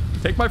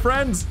 Take my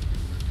friends.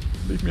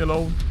 Leave me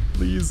alone,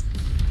 please.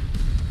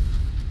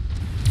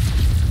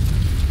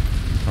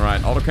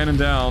 Alright, autocannon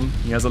down.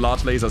 He has a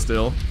large laser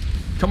still.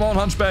 Come on,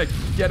 Hunchback.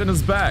 Get in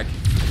his back.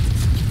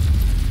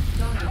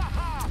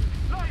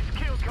 Nice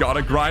kill,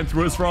 Gotta grind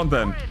through his front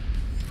then.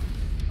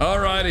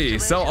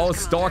 Alrighty, so our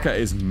stalker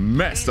is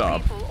messed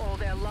up.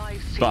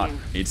 But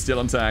it's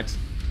still intact.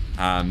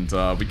 And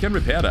we can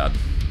repair that.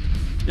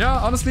 Yeah,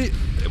 honestly,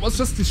 it was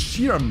just the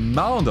sheer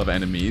amount of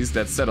enemies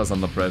that set us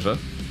under pressure.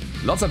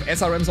 Lots of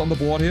SRMs on the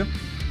board here.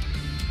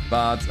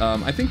 But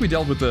I think we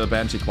dealt with the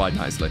Banshee quite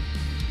nicely.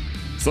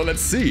 So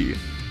let's see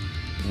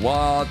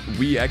what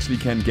we actually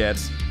can get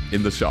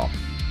in the shop.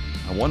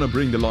 I want to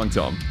bring the Long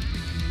Tom.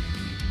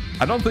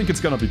 I don't think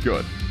it's gonna be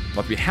good,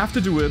 but we have to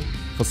do it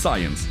for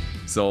science,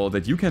 so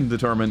that you can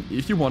determine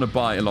if you want to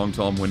buy a Long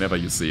Tom whenever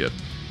you see it.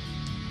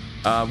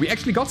 We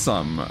actually got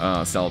some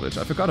salvage.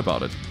 I forgot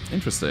about it.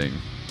 Interesting.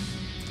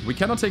 We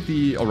cannot take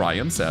the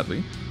Orion,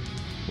 sadly.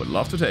 Would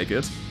love to take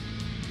it.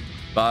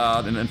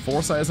 But an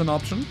Enforcer is an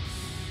option.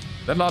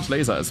 That large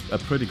laser is a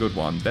pretty good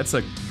one. That's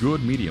a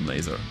good medium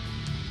laser.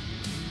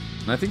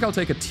 And I think I'll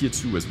take a tier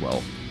 2 as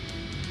well.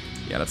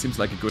 Yeah, that seems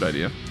like a good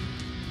idea.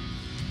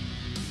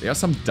 There are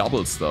some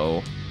doubles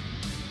though.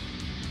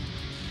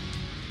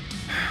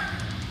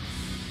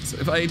 So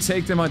if I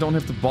take them, I don't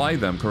have to buy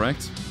them,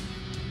 correct?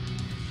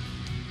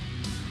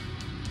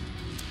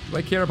 Do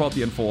I care about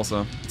the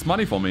Enforcer? It's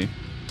money for me.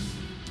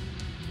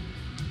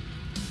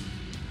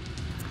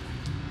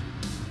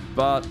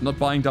 But not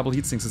buying double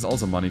heat sinks is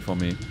also money for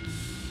me.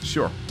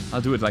 Sure,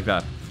 I'll do it like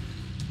that.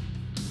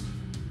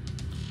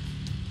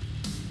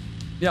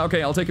 Yeah,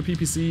 okay, I'll take a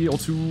PPC or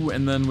 2,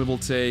 and then we will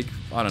take,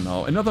 I don't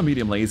know, another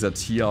medium laser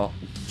tier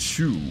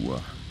 2.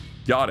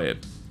 Got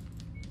it.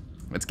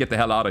 Let's get the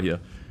hell out of here.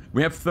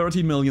 We have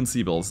 30 million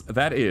Seabills.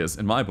 That is,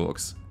 in my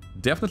books,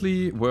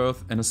 definitely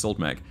worth an assault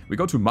mech. We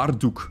go to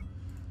Marduk.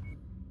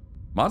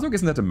 Marduk,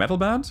 isn't that a metal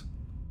band?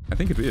 I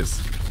think it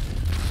is.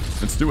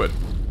 Let's do it.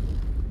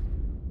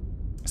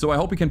 So I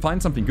hope we can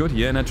find something good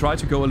here, and I try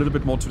to go a little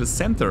bit more to the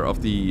center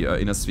of the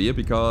inner sphere,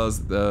 because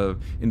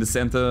in the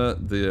center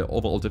the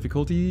overall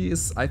difficulty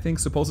is, I think,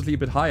 supposedly a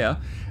bit higher,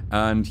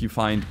 and you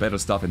find better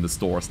stuff in the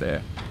stores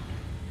there.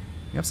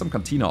 We have some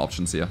cantina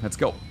options here. Let's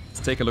go. Let's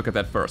take a look at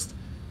that first.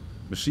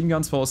 Machine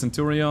guns for a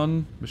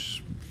Centurion,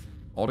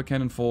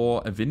 autocannon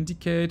for a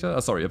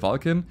Vindicator, sorry, a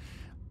Vulcan.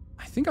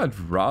 I think I'd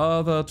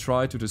rather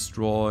try to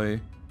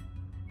destroy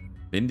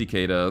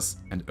Vindicators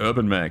and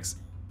Urban Mechs.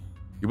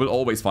 You will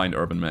always find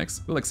Urban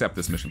Mechs. We'll accept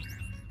this mission.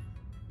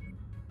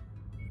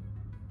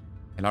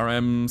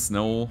 LRMs,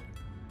 no.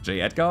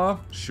 J. Edgar?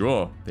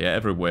 Sure, they're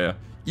everywhere.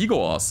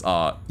 Igors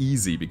are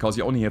easy, because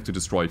you only have to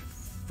destroy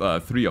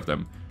 3 of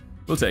them.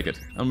 We'll take it,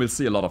 and we'll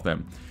see a lot of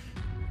them.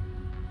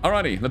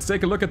 Alrighty, let's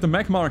take a look at the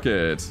mech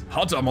market.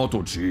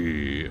 Hatamoto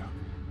G.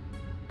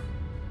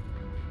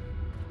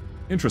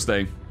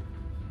 Interesting.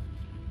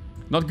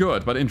 Not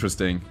good, but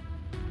interesting.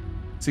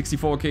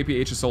 64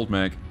 kph assault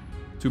mech.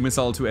 2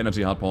 missile, 2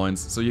 energy hardpoints.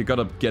 So you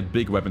gotta get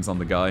big weapons on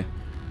the guy.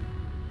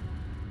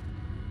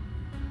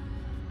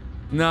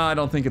 Nah, I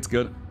don't think it's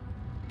good.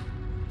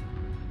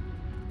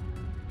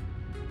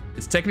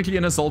 It's technically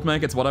an assault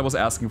mech, it's what I was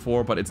asking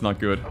for, but it's not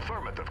good.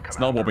 It's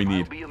not what we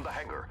need.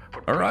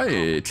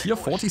 Alright, tier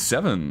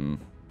 47.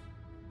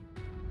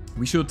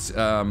 We should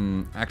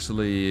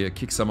actually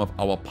kick some of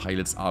our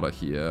pilots out of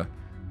here.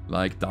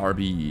 Like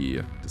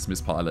Darby,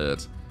 dismiss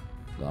pilot.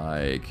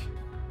 Like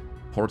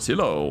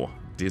Portillo,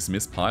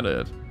 dismiss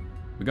pilot.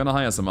 We're gonna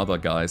hire some other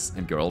guys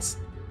and girls.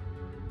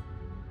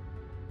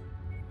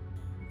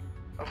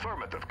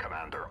 Affirmative,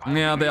 Commander.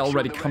 Yeah, they're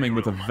already coming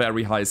with a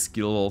very high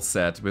skill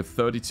set. With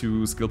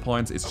 32 skill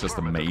points, it's just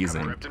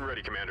amazing.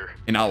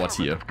 In our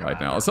tier right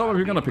now. So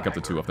we're gonna pick up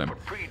the 2 of them.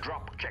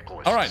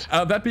 Alright,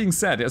 that being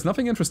said, there's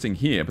nothing interesting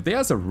here, but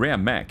there's a rare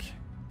mech.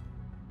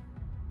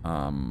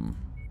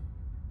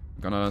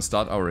 Gonna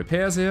start our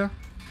repairs here.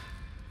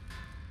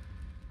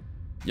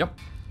 Yep.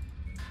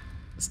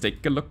 Let's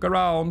take a look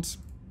around.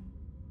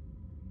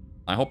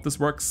 I hope this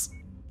works.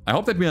 I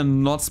hope that we are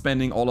not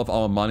spending all of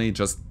our money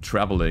just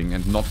traveling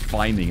and not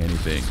finding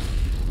anything.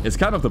 It's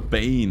kind of the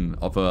bane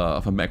of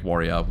a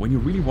Mechwarrior. When you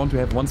really want to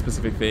have one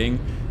specific thing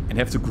and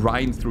have to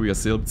grind through your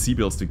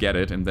C-bills to get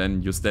it, and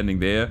then you're standing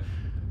there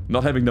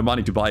not having the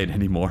money to buy it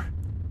anymore.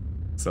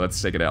 So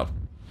let's check it out.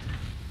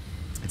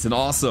 It's an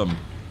awesome.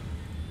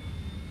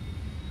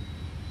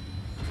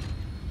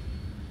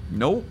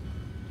 Nope.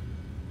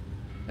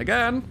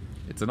 Again,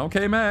 it's an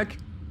okay mech,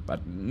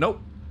 but nope.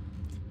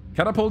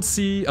 Catapult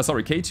C,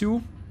 sorry,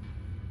 K2.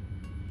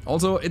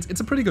 Also,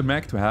 it's a pretty good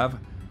mech to have.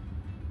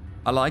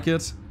 I like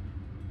it.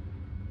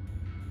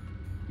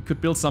 You could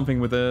build something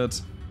with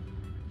it.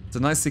 It's a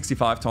nice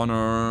 65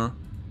 tonner.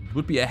 It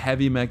would be a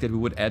heavy mech that we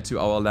would add to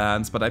our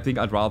lands, but I think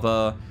I'd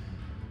rather...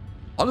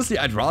 Honestly,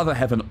 I'd rather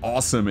have an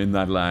awesome in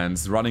that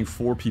lands, running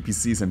 4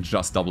 PPCs and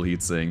just double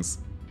heat sinks.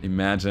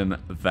 Imagine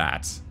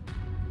that.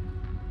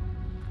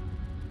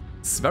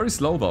 It's very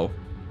slow though.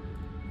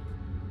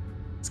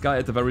 This guy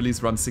at the very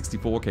least runs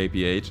 64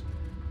 kph.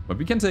 But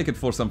we can take it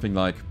for something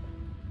like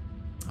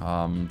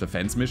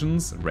defense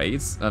missions,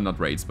 raids, not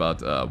raids,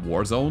 but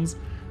war zones.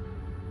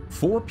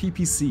 4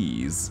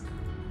 PPCs.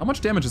 How much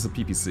damage is a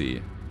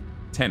PPC?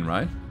 10,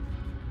 right?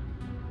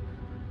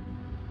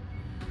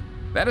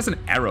 That is an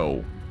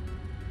arrow.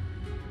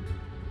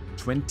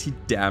 20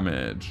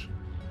 damage.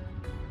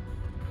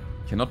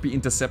 Cannot be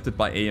intercepted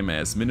by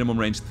AMS. Minimum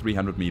range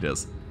 300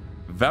 meters.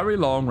 Very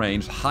long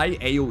range, high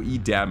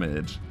AoE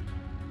damage.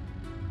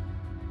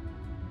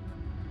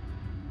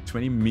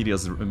 20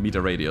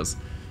 meter radius.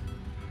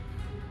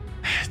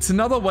 It's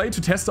another way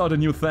to test out a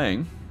new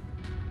thing.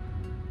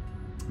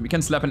 We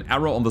can slap an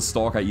arrow on the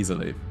stalker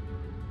easily.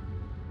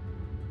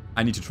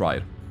 I need to try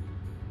it.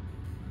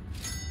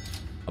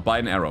 I'll buy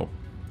an arrow.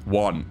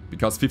 1,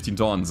 because 15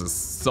 tons is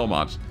so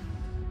much.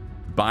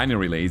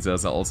 Binary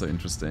lasers are also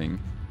interesting.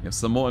 We have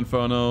some more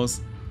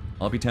Infernos.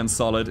 RP10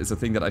 solid is a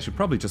thing that I should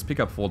probably just pick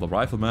up for the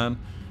rifleman,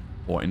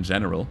 or in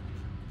general.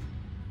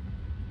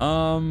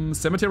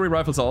 Cemetery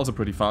rifles are also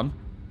pretty fun,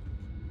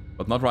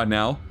 but not right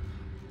now.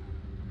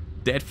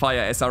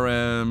 Deadfire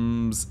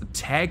SRMs,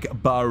 Tag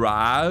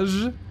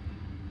Barrage.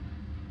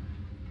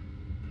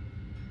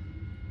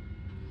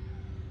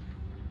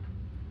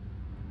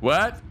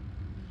 What?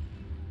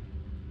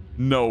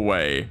 No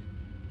way.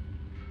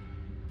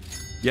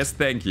 Yes,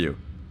 thank you.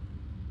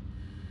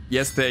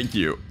 Yes, thank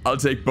you. I'll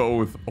take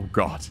both. Oh,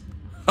 God.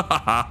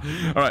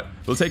 Alright,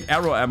 we'll take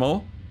arrow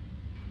ammo.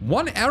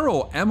 1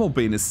 arrow ammo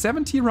bin is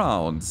 70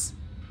 rounds.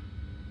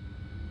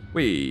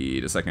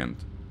 Wait a second.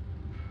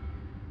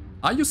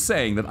 Are you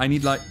saying that I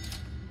need like...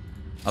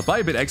 I'll buy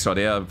a bit extra.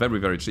 They are very,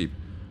 very cheap.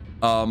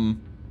 That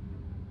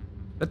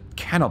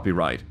cannot be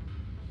right.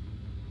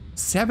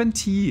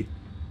 70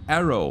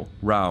 arrow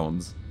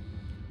rounds.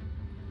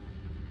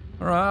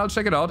 Alright, I'll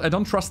check it out. I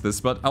don't trust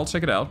this, but I'll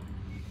check it out.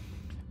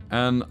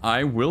 And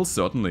I will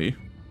certainly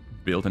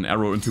build an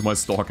arrow into my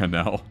stalker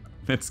now.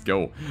 Let's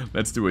go.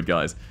 Let's do it,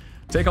 guys.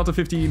 Take out the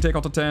 15, take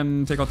out the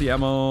 10, take out the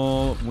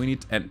ammo. We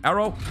need an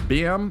arrow.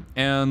 Bam.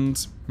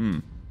 And,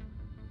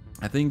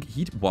 I think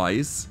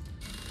heat-wise,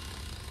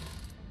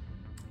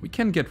 we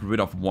can get rid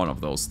of one of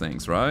those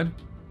things, right?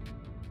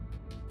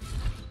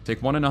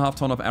 Take 1.5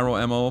 ton of arrow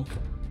ammo.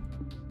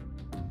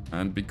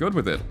 And be good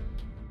with it.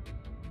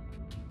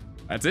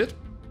 That's it.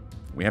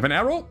 We have an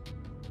arrow,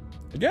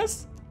 I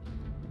guess.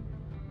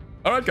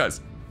 Alright,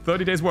 guys.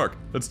 30 days work.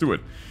 Let's do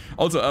it.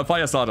 Also, a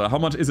fire starter. How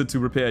much is it to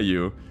repair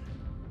you?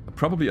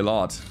 Probably a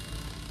lot.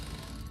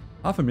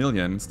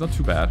 500,000. It's not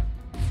too bad.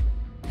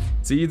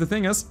 See, the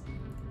thing is,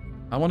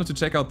 I wanted to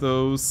check out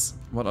those...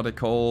 What are they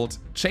called?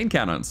 Chain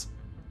cannons.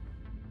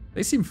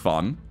 They seem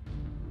fun.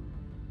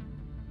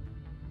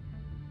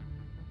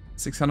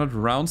 600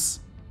 rounds.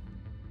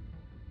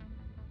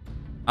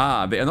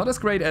 Ah, they are not as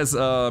great as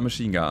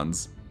machine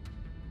guns.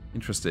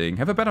 Interesting.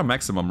 Have a better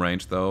maximum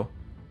range, though.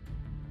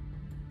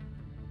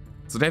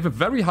 So they have a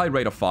very high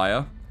rate of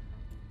fire.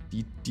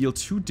 They deal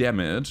 2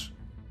 damage.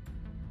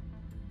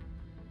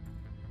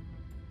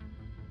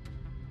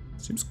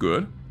 Seems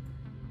good.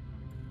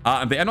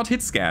 And they are not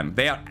hit scan.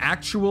 They are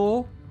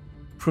actual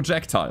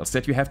projectiles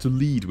that you have to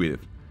lead with.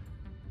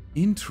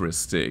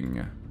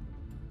 Interesting.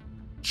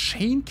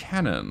 Chain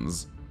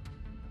cannons.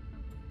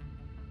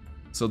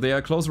 So they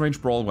are close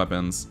range brawl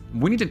weapons.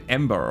 We need an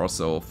Ember or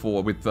so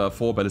with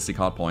 4 ballistic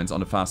hard points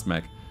on a fast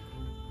mech.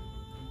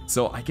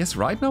 So I guess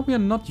right now we are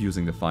not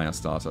using the fire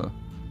starter.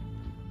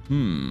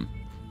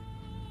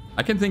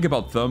 I can think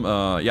about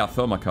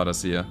therma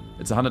cutters here.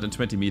 It's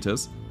 120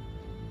 meters.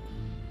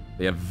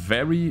 They are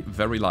very,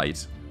 very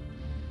light.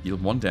 Deal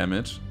 1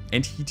 damage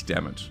and heat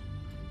damage.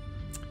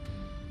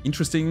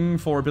 Interesting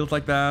for a build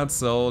like that.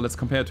 So let's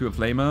compare it to a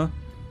flamer.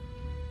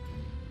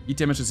 Heat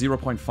damage is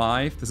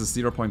 0.5. This is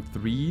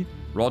 0.3.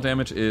 Raw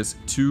damage is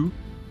 2.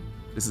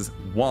 This is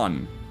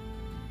 1.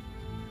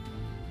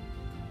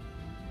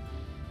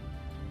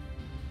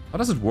 How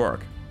does it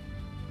work?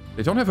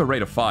 They don't have a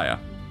rate of fire.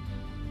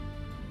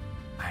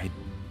 I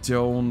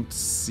don't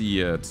see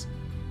it.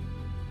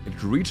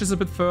 It reaches a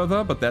bit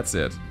further, but that's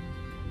it.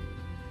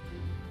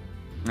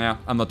 Yeah,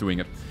 I'm not doing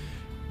it.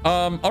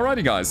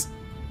 Alrighty, guys.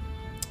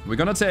 We're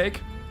gonna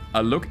take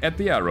a look at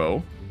the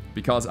arrow,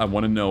 because I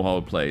want to know how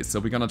it plays. So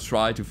we're gonna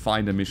try to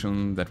find a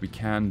mission that we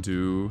can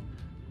do.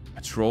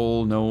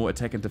 Patrol, no.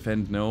 Attack and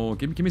defend, no.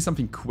 Give me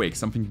something quick,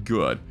 something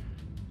good.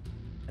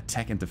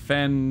 Attack and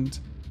defend.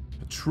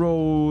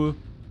 Patrol.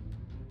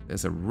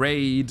 There's a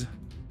raid.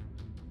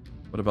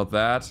 What about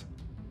that?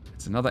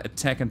 It's another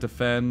attack and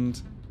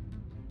defend.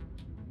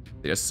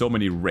 There's so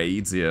many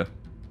raids here.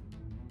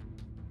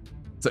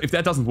 So if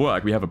that doesn't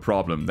work, we have a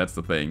problem. That's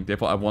the thing.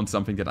 Therefore, I want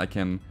something that I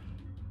can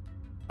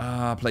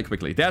play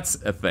quickly. That's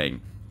a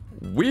thing.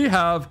 We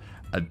have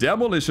a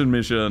demolition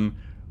mission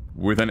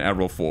with an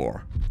arrow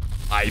 4.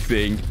 I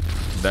think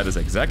that is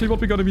exactly what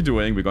we're going to be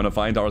doing. We're going to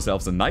find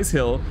ourselves a nice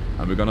hill,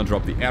 and we're going to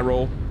drop the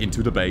arrow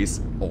into the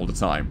base all the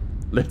time.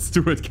 Let's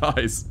do it,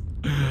 guys.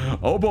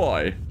 Oh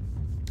boy.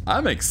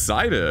 I'm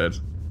excited.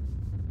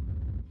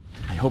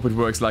 I hope it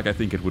works like I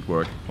think it would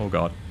work. Oh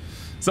god.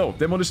 So,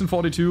 demolition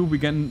 42, we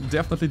can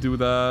definitely do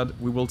that.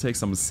 We will take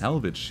some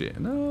salvage share.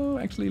 No,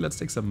 actually, let's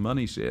take some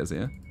money shares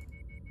here.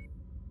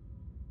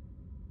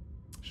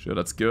 Sure,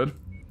 that's good.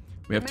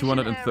 We have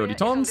 230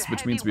 tons,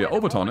 which means we are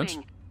over tonnage.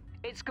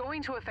 It's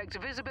going to affect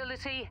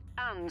visibility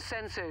and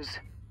sensors.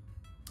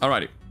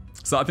 Alrighty.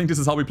 So I think this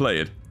is how we play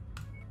it.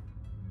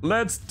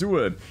 Let's do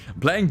it.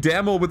 Playing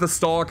demo with the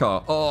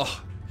Stalker.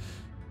 Oh.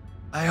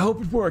 I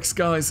hope it works,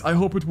 guys. I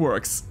hope it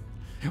works.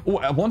 Oh,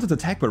 I wanted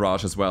attack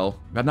barrage as well.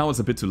 But now it's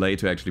a bit too late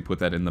to actually put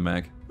that in the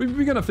mech.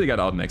 We're gonna figure it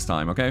out next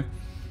time, okay?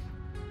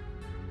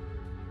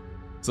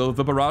 So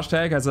the barrage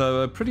tag has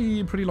a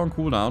pretty long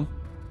cooldown.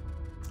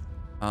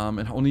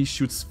 It only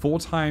shoots 4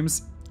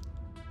 times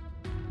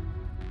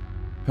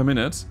per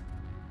minute.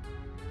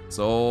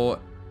 So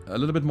a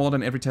little bit more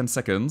than every 10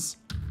 seconds.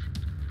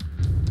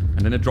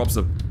 And then it drops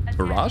a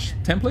barrage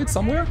template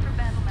somewhere,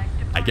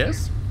 I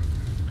guess.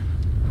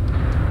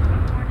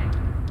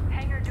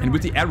 And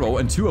with the arrow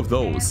and 2 of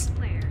those,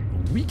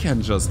 we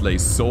can just lay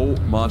so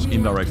much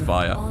indirect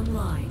fire.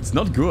 It's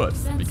not good,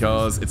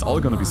 because it's all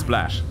gonna be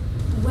splash.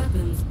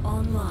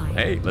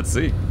 Hey, let's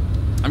see.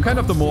 I'm kind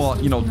of the more,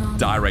 you know,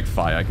 direct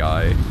fire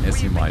guy,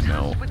 as you might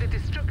know. With the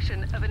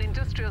destruction of an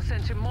industrial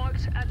center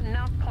marked at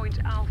nav point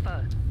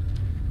Alpha.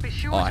 Be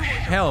sure Oh, to watch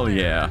hell fire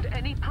yeah. around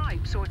any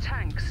pipes or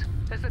tanks,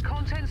 as the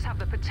contents have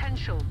the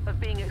potential of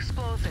being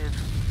explosive.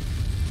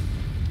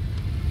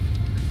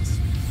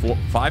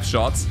 5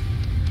 shots.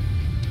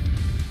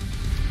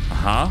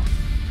 Uh-huh.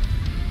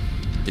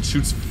 It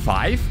shoots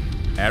 5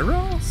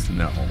 arrows?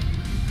 No.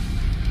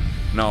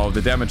 No,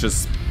 the damage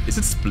is... Is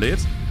it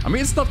split? I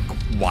mean, it's not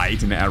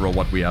quite an arrow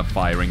what we are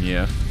firing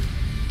here.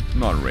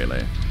 Not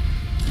really.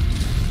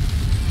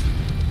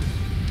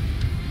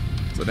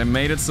 So they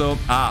made it so...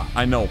 Ah,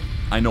 I know.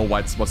 I know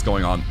what's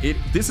going on.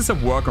 This is a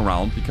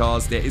workaround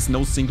because there is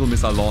no single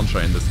missile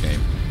launcher in this game.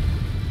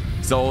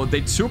 So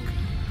they took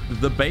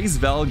the base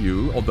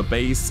value of the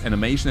base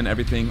animation and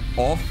everything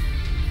of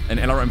an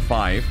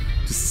LRM-5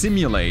 to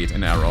simulate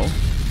an arrow.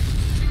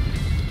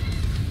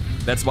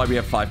 That's why we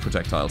have 5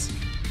 projectiles.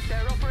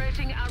 They're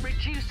operating at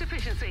reduced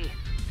efficiency.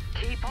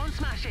 Keep on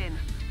smashing.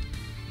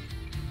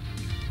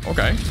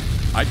 Okay,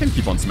 I can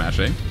keep on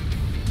smashing.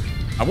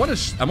 I want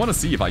to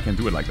see if I can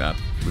do it like that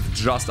with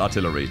just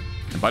artillery.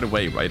 And by the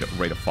way, rate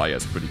of fire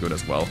is pretty good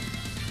as well.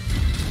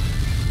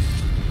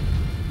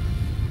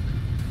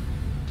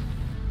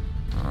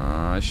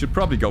 I should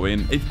probably go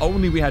in. If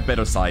only we had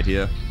better sight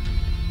here.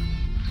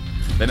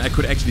 Then I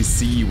could actually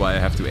see why I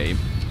have to aim.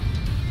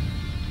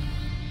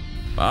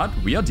 But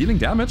we are dealing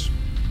damage,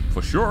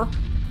 for sure.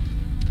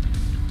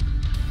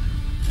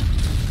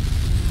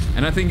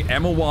 And I think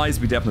ammo-wise,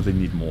 we definitely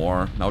need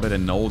more. Now that I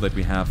know that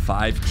we have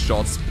 5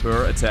 shots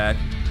per attack.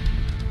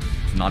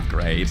 It's not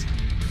great.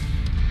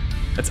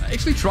 Let's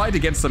actually try it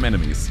against some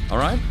enemies,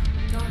 alright?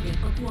 Target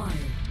acquired.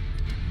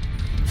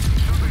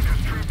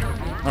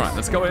 Alright,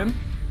 let's go in.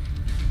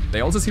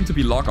 They also seem to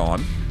be lock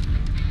on.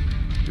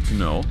 Good to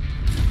know.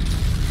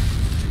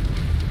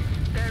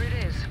 There it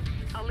is.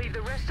 I'll leave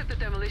the rest of the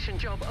demolition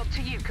job up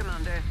to you,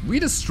 Commander. We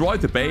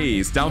destroyed the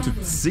base down to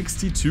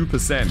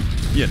 62%.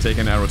 Here, take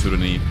an arrow to the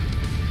knee.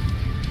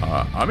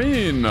 I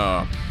mean,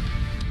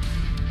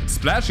 it's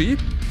splashy,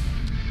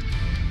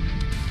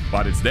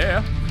 but it's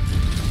there.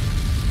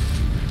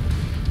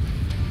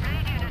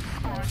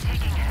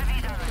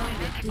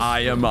 I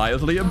am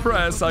mildly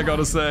impressed, I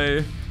gotta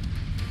say.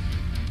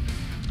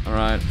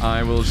 Alright,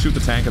 I will shoot the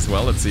tank as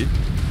well, let's see.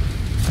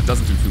 It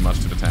doesn't do too much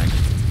to the tank.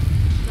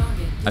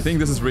 I think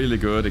this is really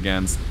good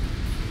against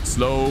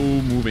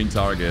slow-moving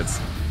targets.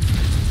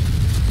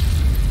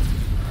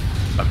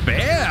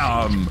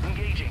 Bam!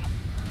 Engaging.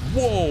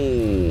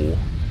 Whoa!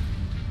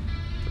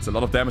 That's a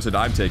lot of damage that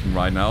I'm taking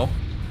right now.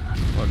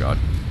 Oh god.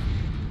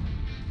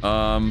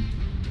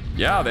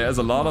 Yeah, there's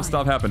a lot of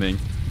stuff happening.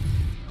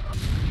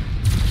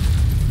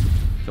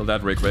 Kill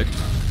that real quick.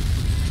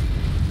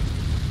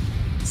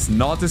 It's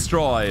not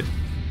destroyed.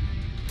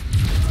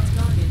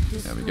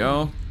 There we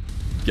go.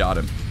 Got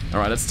him.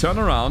 Alright, let's turn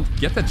around.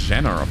 Get the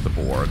Jenner off the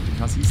board,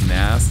 because he's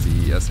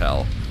nasty as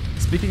hell.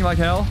 Speaking like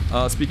hell,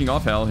 speaking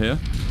of hell here.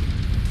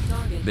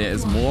 There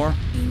is more.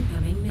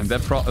 And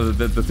that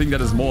the thing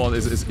that is more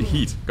is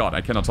heat. God,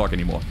 I cannot talk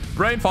anymore.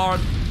 Brain fart!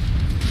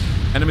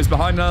 Enemies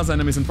behind us,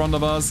 enemies in front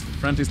of us.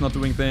 Friendly's not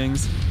doing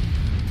things.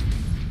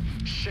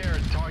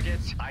 Shared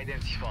targets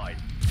identified.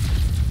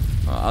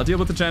 I'll deal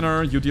with the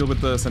Jenner, you deal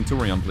with the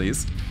Centurion,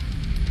 please.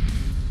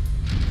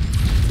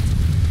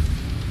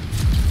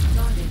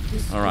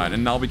 Alright,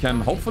 and now we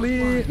can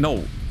hopefully...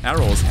 No,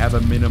 arrows have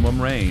a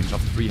minimum range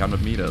of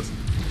 300 meters.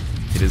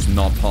 It is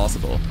not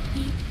possible.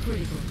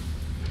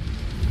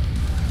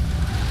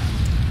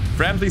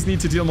 Friendlies need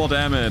to deal more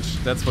damage,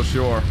 that's for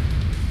sure.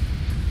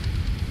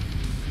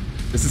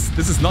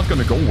 This is not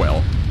gonna go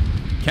well.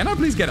 Can I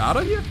please get out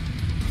of here?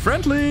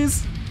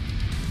 Friendlies!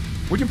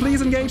 Would you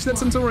please engage that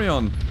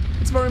Centurion?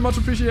 It's very much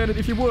appreciated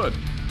if you would.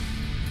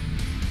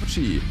 What's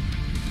she?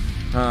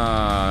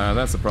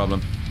 That's the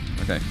problem.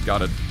 Okay,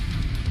 got it.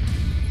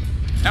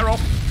 Arrow!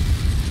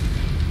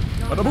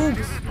 Bada boom!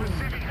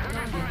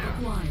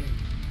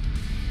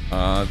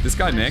 This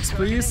guy next,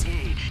 please.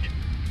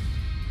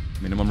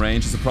 Minimum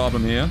range is a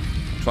problem here.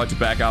 Try to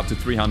back up to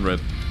 300.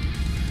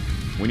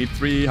 We need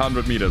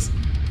 300 meters.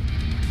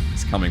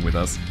 He's coming with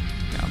us.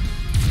 Yeah.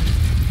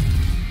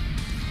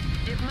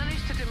 You've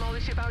managed to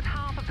demolish about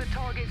half of the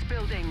target's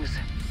buildings.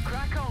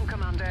 Crack on,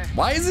 Commander.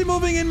 Why is he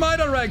moving in my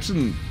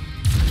direction?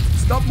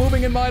 Stop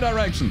moving in my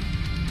direction.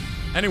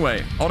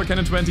 Anyway,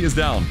 autocannon 20 is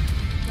down.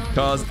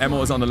 Because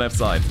ammo is on the left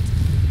side.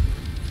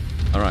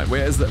 Alright,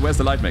 where's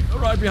the light mech?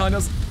 Right behind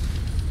us.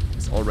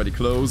 It's already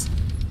close.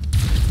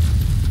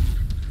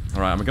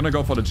 Alright, I'm gonna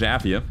go for the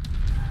jab here.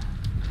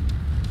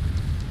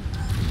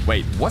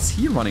 Wait, was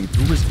he running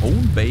through his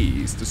own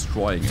base,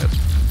 destroying it?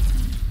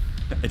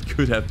 It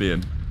could have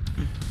been.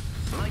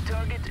 My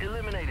target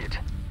eliminated.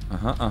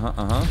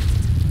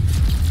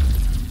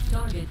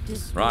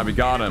 Right, we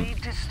got him. Enemy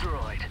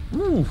destroyed.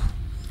 Woo.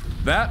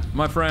 That,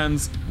 my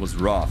friends, was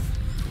rough.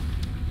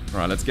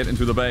 Alright, let's get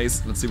into the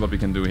base. Let's see what we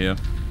can do here.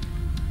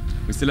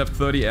 We still have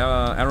 30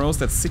 arrows.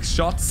 That's 6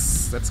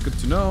 shots. That's good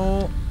to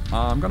know.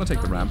 I'm gonna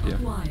take the ramp here.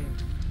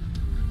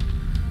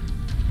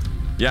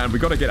 Yeah, and we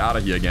gotta get out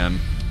of here again.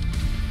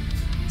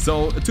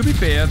 So, to be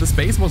fair, the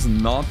space was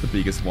not the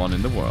biggest one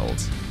in the world.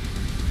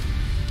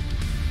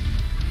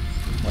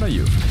 What are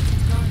you?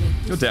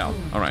 You're down.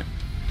 Alright.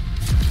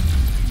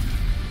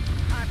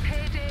 Our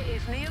payday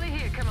is nearly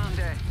here,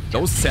 Commander.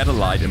 Those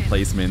satellite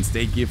emplacements,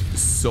 they give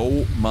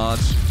so much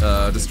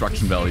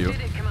destruction value. You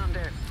did it,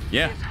 Commander.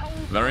 Yeah, This whole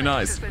very place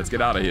nice. has been Let's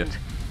get out of here. planned.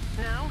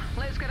 Now,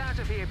 let's get out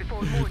of here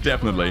before more trouble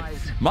Definitely.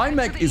 arrives. My Head to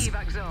mech the is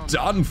evac zone.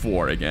 done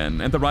for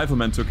again, and the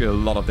rifleman took a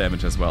lot of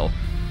damage as well.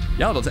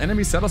 Yeah, those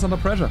enemies set us under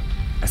pressure.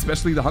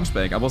 Especially the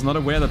Hunchback. I was not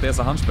aware that there's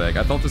a Hunchback.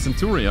 I thought the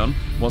Centurion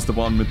was the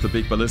one with the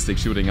big ballistic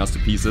shooting us to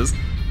pieces.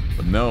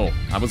 But no,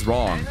 I was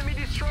wrong. Enemy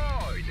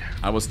destroyed.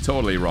 I was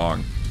totally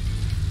wrong.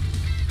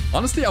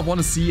 Honestly, I want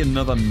to see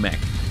another mech.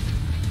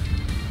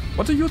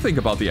 What do you think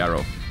about the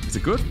arrow? Is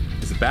it good?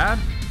 Is it bad?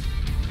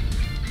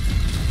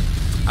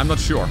 I'm not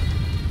sure.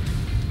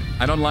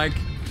 I don't like...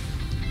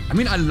 I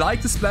mean, I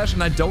like the splash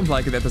and I don't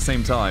like it at the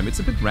same time. It's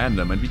a bit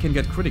random and we can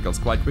get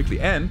criticals quite quickly.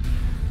 And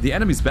the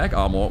enemy's back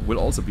armor will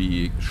also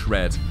be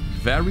shred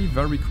very,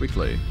 very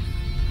quickly.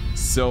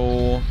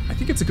 So, I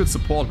think it's a good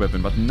support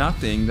weapon, but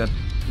nothing that...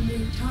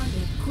 New target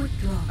quick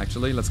draw.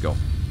 Actually, let's go.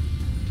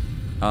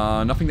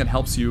 Nothing that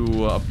helps you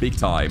big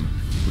time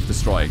with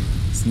destroying.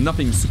 It's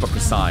nothing super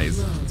precise.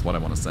 That's what I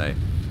want to say.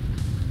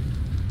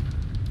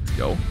 Let's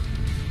go.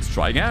 Let's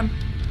try again.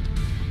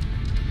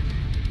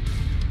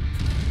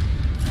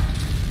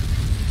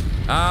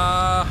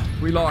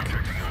 Relock.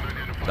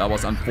 That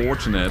was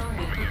unfortunate.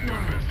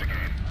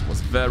 It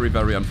was very,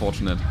 very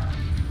unfortunate.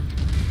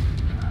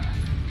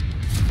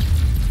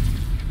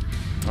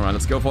 Alright,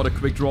 let's go for the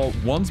quick draw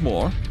once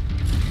more.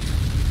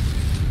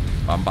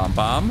 Bam, bam,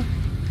 bam.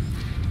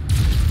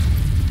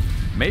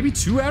 Maybe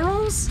 2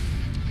 arrows?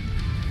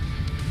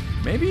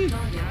 Maybe?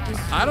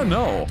 I don't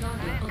know.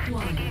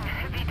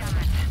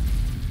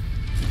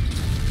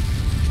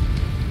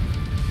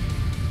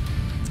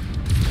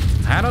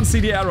 I don't see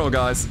the arrow,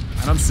 guys.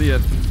 I don't see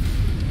it.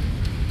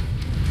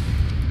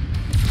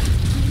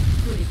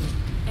 Critical.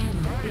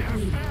 Ammo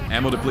depleted.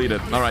 Ammo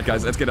depleted. Alright,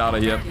 guys, let's get out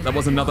of here. That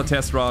was another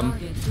test run.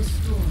 Target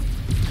destroyed.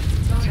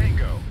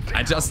 Tango.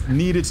 I just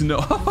needed to know.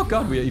 Oh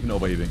god, we are even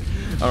overheating.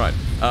 Alright,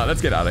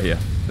 let's get out of here.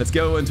 Let's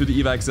go into the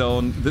evac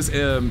zone. This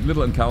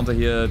little encounter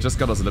here just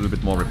got us a little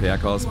bit more repair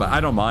costs, but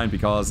I don't mind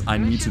because I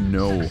need to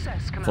know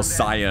for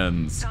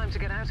science. Time to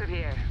get out of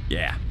here.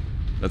 Yeah,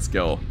 let's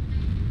go.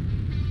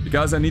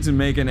 Because I need to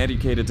make an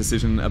educated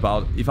decision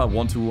about if I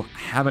want to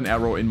have an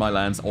arrow in my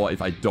lance or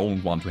if I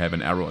don't want to have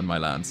an arrow in my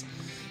lance.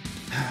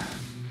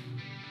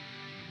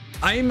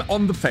 I'm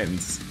on the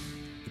fence.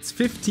 It's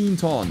 15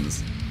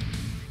 tons.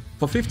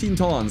 For 15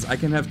 tons, I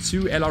can have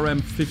 2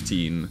 LRM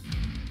 15.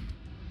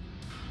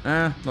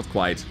 Not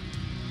quite.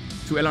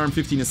 2 LRM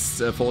 15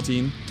 is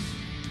 14.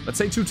 Let's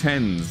say 2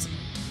 10s.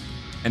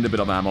 And a bit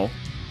of ammo.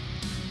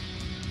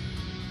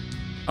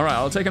 Alright,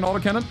 I'll take an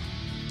autocannon.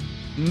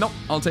 Nope,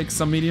 I'll take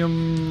some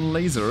medium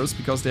lasers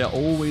because they are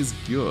always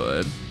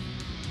good.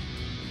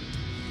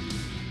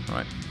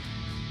 Alright.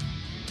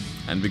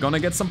 And we're gonna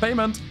get some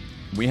payment.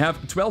 We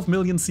have 12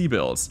 million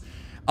C-bills.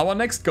 Our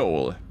next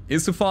goal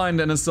is to find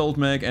an assault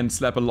mech and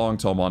slap a long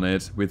tom on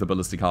it with a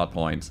ballistic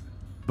hardpoint.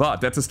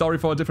 But that's a story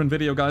for a different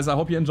video, guys. I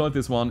hope you enjoyed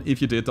this one.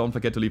 If you did, don't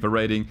forget to leave a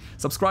rating.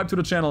 Subscribe to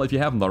the channel if you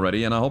haven't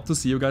already, and I hope to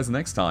see you guys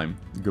next time.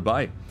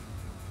 Goodbye.